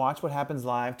on Watch What Happens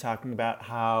Live talking about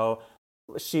how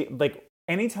she, like,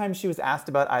 anytime she was asked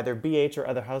about either BH or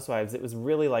other housewives, it was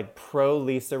really like pro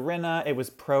Lisa Rinna. It was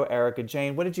pro Erica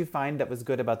Jane. What did you find that was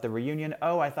good about the reunion?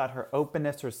 Oh, I thought her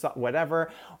openness or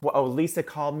whatever. Oh, Lisa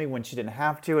called me when she didn't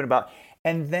have to.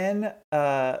 And then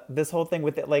this whole thing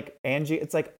with it, like Angie,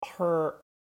 it's like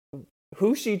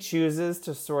who she chooses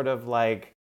to sort of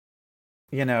like,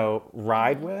 you know,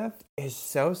 ride with is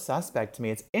so suspect to me.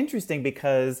 It's interesting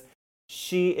because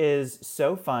she is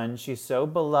so fun. She's so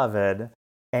beloved.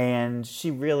 And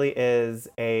she really is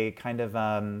a kind of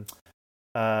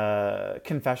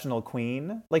confessional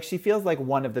queen. Like, she feels like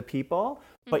one of the people,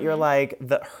 but you're like,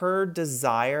 her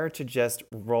desire to just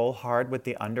roll hard with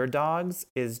the underdogs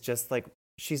is just like,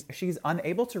 she's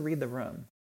unable to read the room.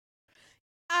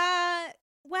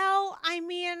 Well, I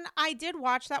mean, I did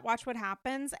watch What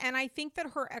Happens, and I think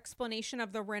that her explanation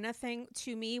of the Rinna thing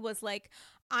to me was like,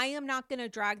 I am not going to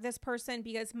drag this person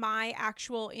because my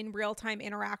actual in real time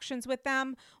interactions with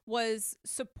them was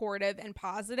supportive and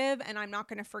positive, and I'm not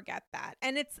going to forget that.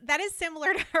 And that is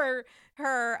similar to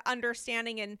her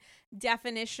understanding and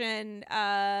definition,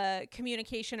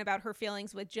 communication about her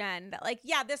feelings with Jen. That, like,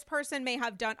 yeah, this person may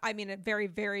have done, I mean, in very,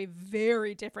 very,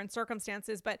 very different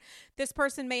circumstances, but this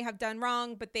person may have done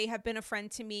wrong, but they have been a friend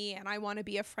to me, and I want to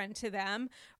be a friend to them.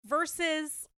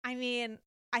 Versus, I mean,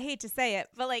 I hate to say it,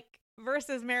 but like,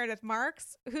 versus Meredith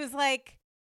Marks, who's like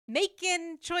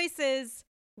making choices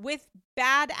with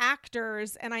bad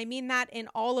actors, and I mean that in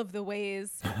all of the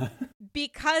ways,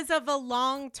 because of a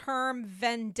long-term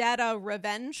vendetta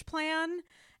revenge plan.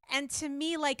 And to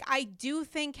me, like, I do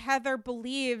think Heather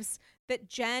believes that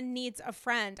Jen needs a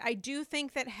friend. I do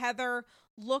think that Heather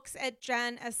looks at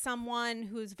Jen as someone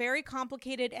who's very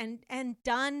complicated and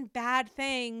done bad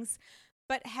things,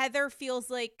 but Heather feels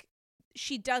like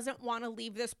she doesn't want to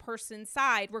leave this person's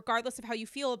side, regardless of how you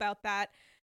feel about that,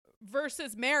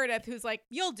 versus Meredith, who's like,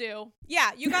 you'll do.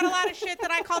 Yeah, you got a lot of shit that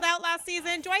I called out last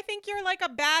season. Do I think you're like a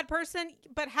bad person?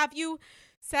 But have you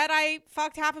said I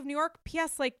fucked half of New York?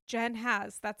 P.S. Like, Jen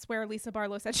has. That's where Lisa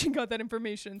Barlow said she got that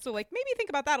information. So, like, maybe think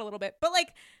about that a little bit. But, like,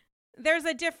 there's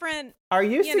a different... Are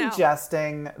you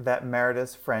suggesting that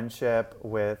Meredith's friendship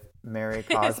with Mary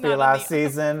Cosby last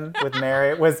season with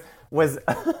Mary was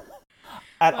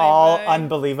at all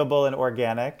unbelievable and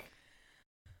organic,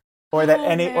 or that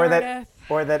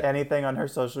anything on her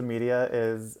social media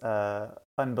is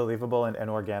unbelievable and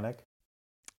organic?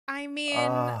 I mean,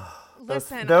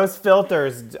 listen, those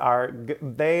filters are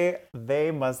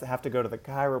they must have to go to the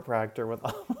chiropractor with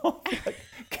all the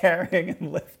carrying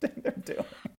and lifting they're doing.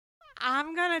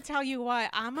 I'm gonna tell you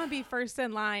what, I'm gonna be first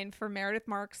in line for Meredith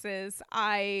Marks's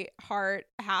I Heart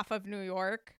Half of New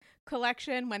York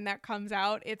collection when that comes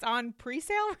out. It's on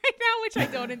pre-sale right now, which I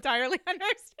don't entirely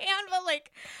understand, but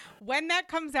like, when that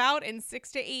comes out in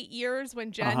 6 to 8 years,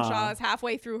 when Jen Shaw is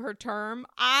halfway through her term,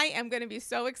 I am going to be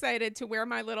so excited to wear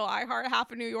my little I Heart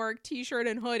Half of New York t-shirt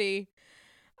and hoodie,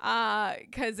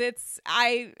 because it's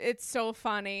so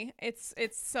funny. It's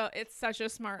such a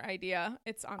smart idea.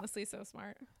 It's honestly so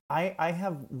smart. I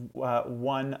have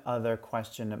one other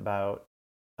question about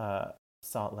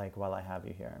Salt Lake while I have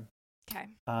you here. Okay.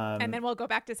 And then we'll go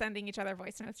back to sending each other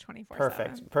voice notes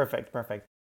 24/7. Perfect.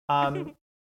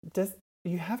 Does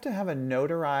you have to have a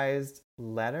notarized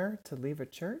letter to leave a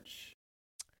church?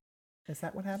 Is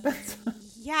that what happens?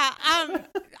 Yeah.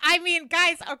 I mean,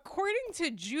 guys, according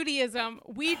to Judaism,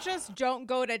 we just don't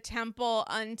go to temple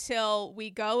until we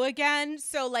go again.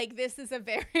 So, like, this is a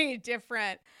very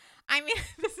different. I mean,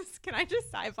 can I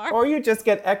just sidebar? Or you just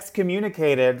get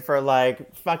excommunicated for,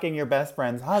 like, fucking your best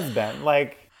friend's husband.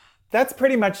 Like, that's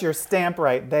pretty much your stamp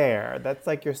right there. That's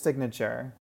like your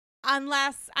signature.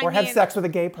 Unless, or have sex with a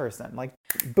gay person. Like,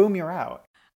 boom, you're out.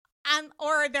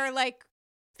 Or they're like,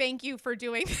 thank you for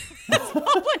doing this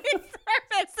public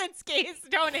service since gays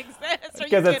don't exist. Are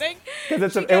you kidding?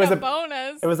 Because it was a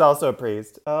bonus. It was also a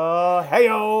priest. Oh,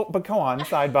 hey-o. But go on,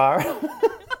 sidebar.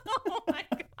 Oh, my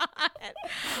God.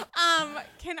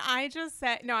 Can I just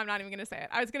say... No, I'm not even going to say it.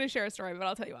 I was going to share a story, but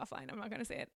I'll tell you offline. I'm not going to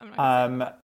say it.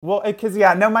 Well, because,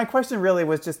 my question really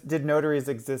was just, did notaries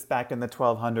exist back in the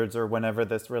 1200s or whenever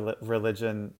this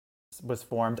religion was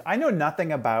formed? I know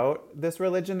nothing about this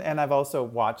religion, and I've also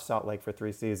watched Salt Lake for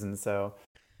 3 seasons, so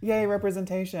yay,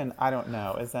 representation. I don't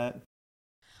know. Is that...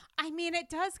 I mean, it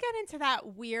does get into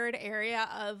that weird area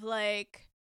of, like,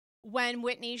 when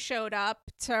Whitney showed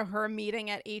up to her meeting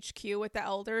at HQ with the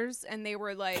elders, and they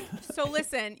were like, so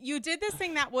listen, you did this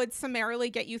thing that would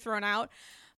summarily get you thrown out,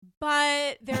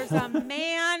 but there's a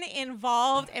man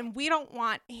involved and we don't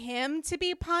want him to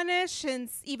be punished,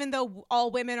 since even though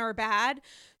all women are bad.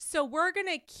 So we're going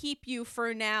to keep you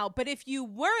for now. But if you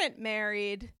weren't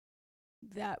married,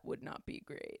 that would not be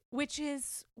great, which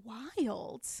is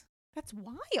wild. That's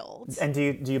wild. And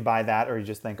do you buy that, or you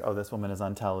just think, oh, this woman is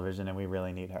on television and we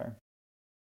really need her?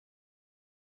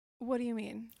 What do you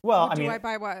mean? Well, do I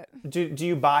buy what? Do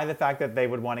you buy the fact that they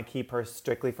would want to keep her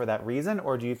strictly for that reason?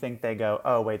 Or do you think they go,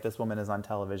 oh, wait, this woman is on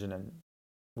television and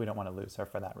we don't want to lose her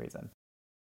for that reason?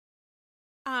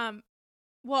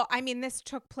 Well, I mean, this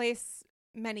took place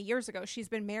many years ago. She's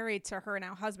been married to her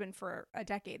now husband for a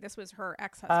decade. This was her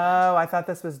ex-husband. Oh, I thought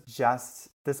this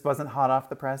wasn't hot off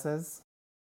the presses?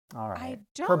 All right. I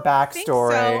don't her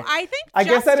backstory. Think so. I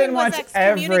guess I didn't watch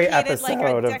every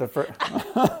episode of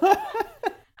the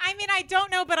I mean, I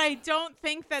don't know, but I don't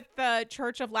think that the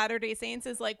Church of Latter-day Saints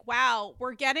is like, wow,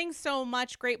 we're getting so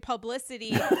much great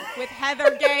publicity with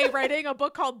Heather Gay writing a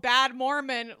book called Bad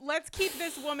Mormon. Let's keep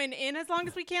this woman in as long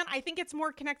as we can. I think it's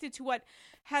more connected to what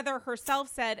Heather herself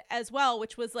said as well,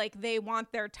 which was like, they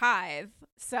want their tithe.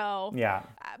 So, yeah.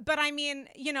 But I mean,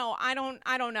 I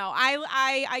don't know.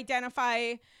 I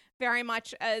identify very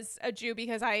much as a Jew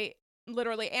because I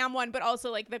literally am one, but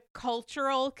also like the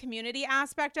cultural community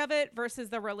aspect of it versus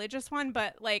the religious one.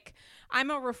 But like,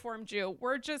 I'm a Reformed Jew.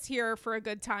 We're just here for a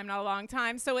good time, not a long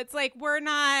time. So it's like, we're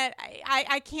not,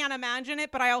 I can't imagine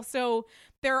it, but I also,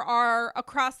 there are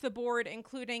across the board,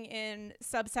 including in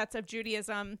subsets of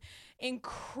Judaism,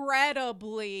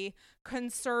 incredibly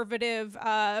conservative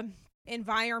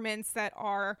environments that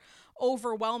are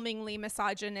overwhelmingly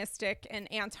misogynistic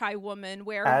and anti-woman,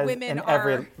 where women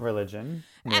are every religion,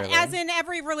 as in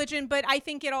every religion. But I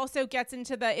think it also gets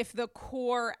into if the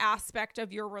core aspect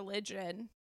of your religion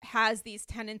has these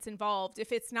tenets involved,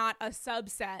 if it's not a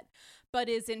subset but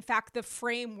is in fact the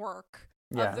framework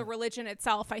of the religion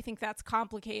itself, I think that's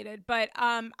complicated. But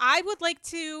I would like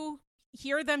to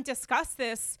hear them discuss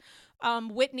this,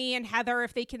 Whitney and Heather,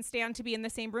 if they can stand to be in the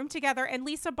same room together, and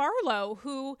Lisa Barlow,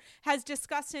 who has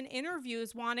discussed in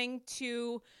interviews wanting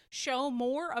to show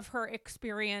more of her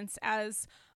experience as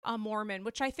a Mormon,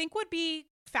 which I think would be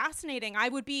fascinating. I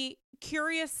would be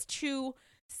curious to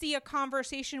see a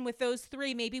conversation with those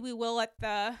three. Maybe we will at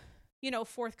the,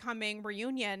 forthcoming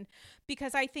reunion,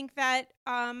 because I think that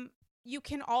you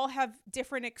can all have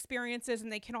different experiences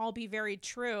and they can all be very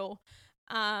true.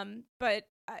 But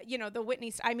the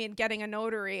Whitney, getting a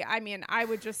notary, I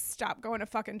would just stop going to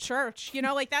fucking church,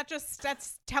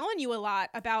 that's telling you a lot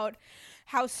about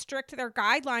how strict their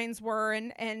guidelines were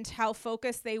and how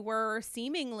focused they were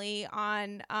seemingly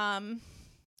on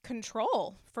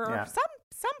control for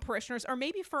some parishioners, or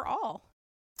maybe for all.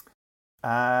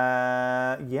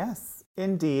 Yes,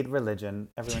 indeed, religion,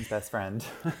 everyone's best friend.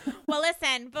 Well,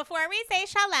 listen, before we say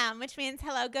shalom, which means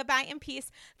hello, goodbye, and peace,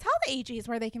 tell the AGs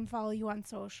where they can follow you on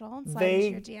social and slide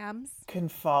into your DMs. Can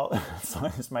follow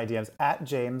slide into my DMs at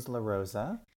James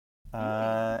LaRosa,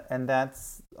 and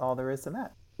that's all there is to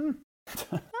that.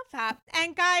 Lovely. that.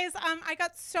 And guys, I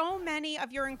got so many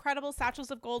of your incredible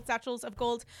satchels of gold,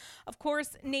 of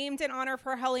course, named in honor of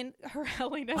her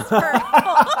holiness.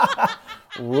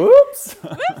 Whoops.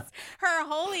 Her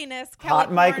holiness.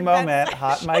 Hot mic moment.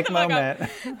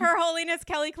 Her holiness,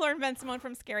 Kelly Clorne Ben-Simone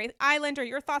from Scary Island. Are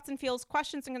your thoughts and feels,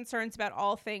 questions and concerns about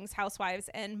all things Housewives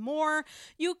and more?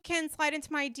 You can slide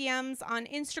into my DMs on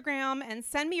Instagram and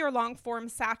send me your long form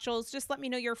satchels. Just let me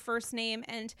know your first name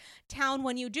and town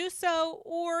when you do so,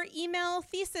 or email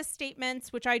thesis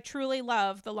statements, which I truly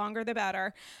love, the longer the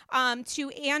better, to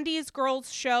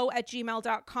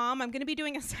andysgirlsshow@gmail.com. I'm going to be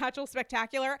doing a satchel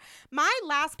spectacular. My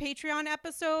last Patreon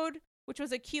episode, which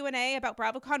was a Q&A about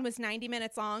BravoCon, was 90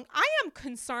 minutes long. I am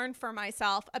concerned for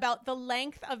myself about the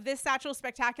length of this satchel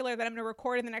spectacular that I'm going to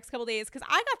record in the next couple days, because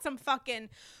I got some fucking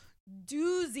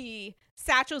doozy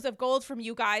satchels of gold from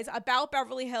you guys about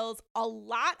Beverly Hills, a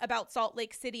lot about Salt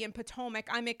Lake City and Potomac.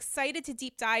 I'm excited to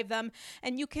deep dive them,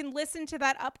 and you can listen to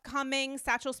that upcoming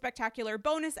Satchel Spectacular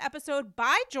bonus episode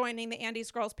by joining the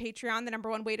Andy's Girls Patreon, the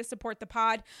 #1 way to support the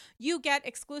pod. You get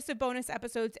exclusive bonus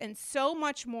episodes and so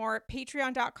much more.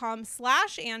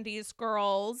 Patreon.com/Andy's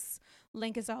Girls.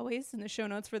 Link as always in the show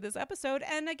notes for this episode.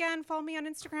 And again, follow me on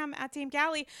Instagram @Dame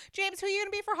Galley. James, who are you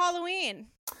gonna be for Halloween?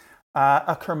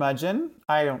 A curmudgeon.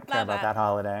 I don't care about that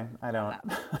holiday. I don't.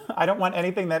 I don't want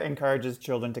anything that encourages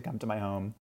children to come to my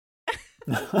home.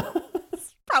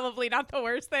 It's probably not the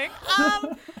worst thing.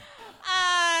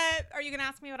 Are you going to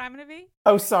ask me what I'm going to be?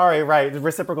 Oh, sorry. Right.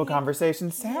 Reciprocal conversation.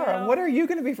 Sarah, what are you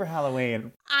going to be for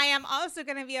Halloween? I am also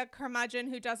going to be a curmudgeon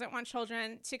who doesn't want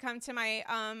children to come to my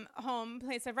home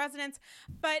place of residence.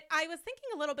 But I was thinking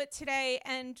a little bit today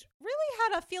and really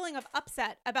had a feeling of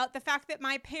upset about the fact that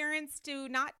my parents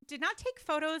did not take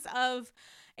photos of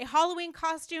a Halloween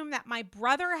costume that my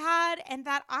brother had and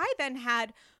that I then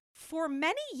had for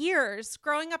many years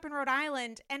growing up in Rhode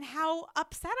Island, and how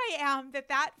upset I am that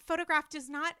that photograph does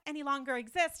not any longer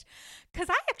exist, because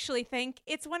I actually think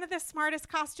it's one of the smartest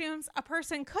costumes a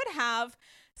person could have,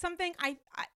 something I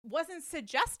wasn't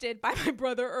suggested by my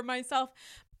brother or myself,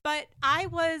 but I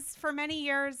was for many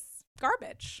years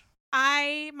garbage.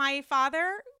 My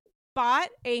father bought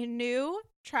a new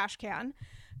trash can,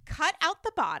 cut out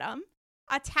the bottom,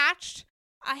 attached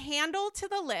a handle to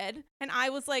the lid, and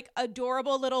I was like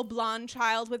adorable little blonde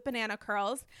child with banana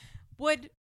curls,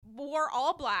 wore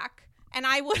all black, and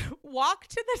I would walk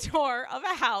to the door of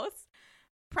a house,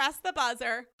 press the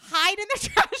buzzer, hide in the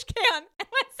trash can, and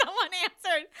when someone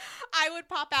answered, I would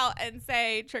pop out and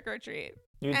say trick or treat.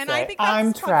 You'd and say, I think that's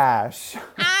I'm trash.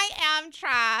 I am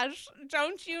trash.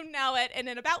 Don't you know it? And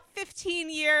in about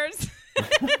 15 years,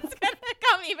 it's going to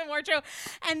become even more true.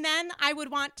 And then I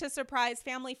would want to surprise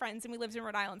family friends, and we lived in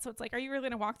Rhode Island. So it's like, are you really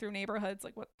going to walk through neighborhoods?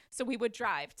 Like what? So we would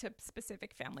drive to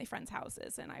specific family friends'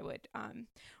 houses, and I would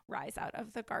rise out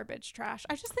of the garbage trash.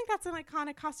 I just think that's an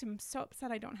iconic costume. I'm so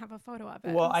upset I don't have a photo of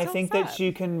it. Well, I think that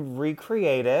you can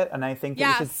recreate it, and I think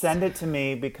that you should send it to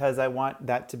me, because I want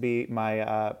that to be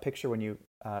my picture when you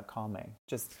call me.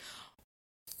 Just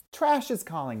trash is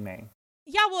calling me.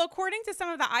 Yeah, well, according to some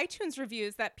of the iTunes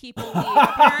reviews that people leave,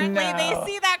 apparently they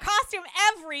see that costume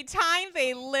every time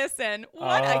they listen.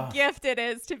 What a gift it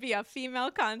is to be a female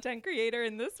content creator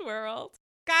in this world.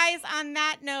 Guys, on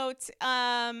that note,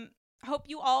 hope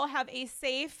you all have a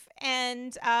safe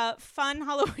and fun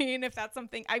Halloween, if that's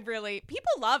something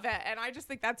people love it, and I just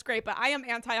think that's great, but I am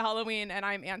anti-Halloween and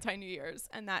I'm anti-New Year's,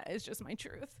 and that is just my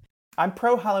truth. I'm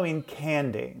pro Halloween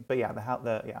candy, but yeah,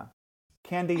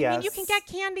 candy, yes. I mean, you can get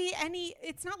candy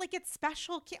it's not like it's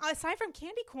special. Aside from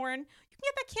candy corn, you can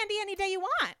get that candy any day you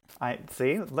want.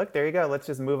 See, look, there you go. Let's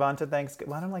just move on to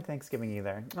Thanksgiving. Well, I don't like Thanksgiving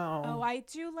either. Oh, I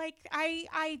do like,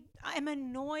 I am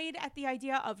annoyed at the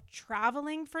idea of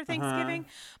traveling for Thanksgiving,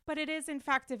 but it is in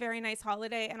fact a very nice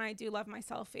holiday, and I do love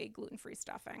myself a gluten-free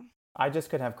stuffing. I just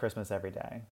could have Christmas every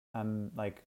day.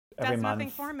 Every That's month.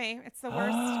 Nothing for me. It's the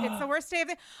worst. It's the worst day of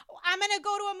the. I'm gonna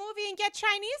go to a movie and get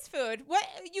Chinese food. What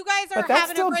you guys are but that's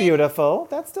having still a great... beautiful.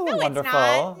 That's still no, wonderful. It's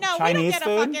not. No, Chinese we don't get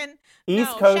food. A fucking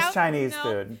East Coast Chinese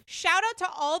food. Shout out to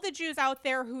all the Jews out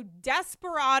there who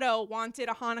desperado wanted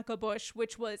a Hanukkah bush,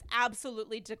 which was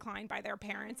absolutely declined by their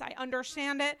parents. I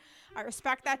understand it. I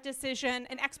respect that decision.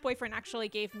 An ex-boyfriend actually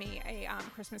gave me a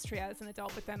Christmas tree as an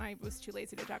adult, but then I was too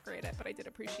lazy to decorate it. But I did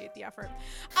appreciate the effort.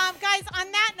 Guys, on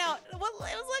that note, it was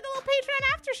like a little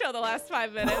Patreon after show the last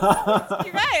 5 minutes.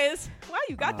 You guys, wow,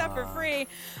 you got that for free.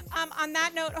 On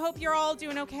that note, hope you're all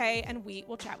doing okay, and we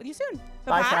will chat with you soon.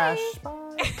 Bye-bye. Bye, Trash. Bye.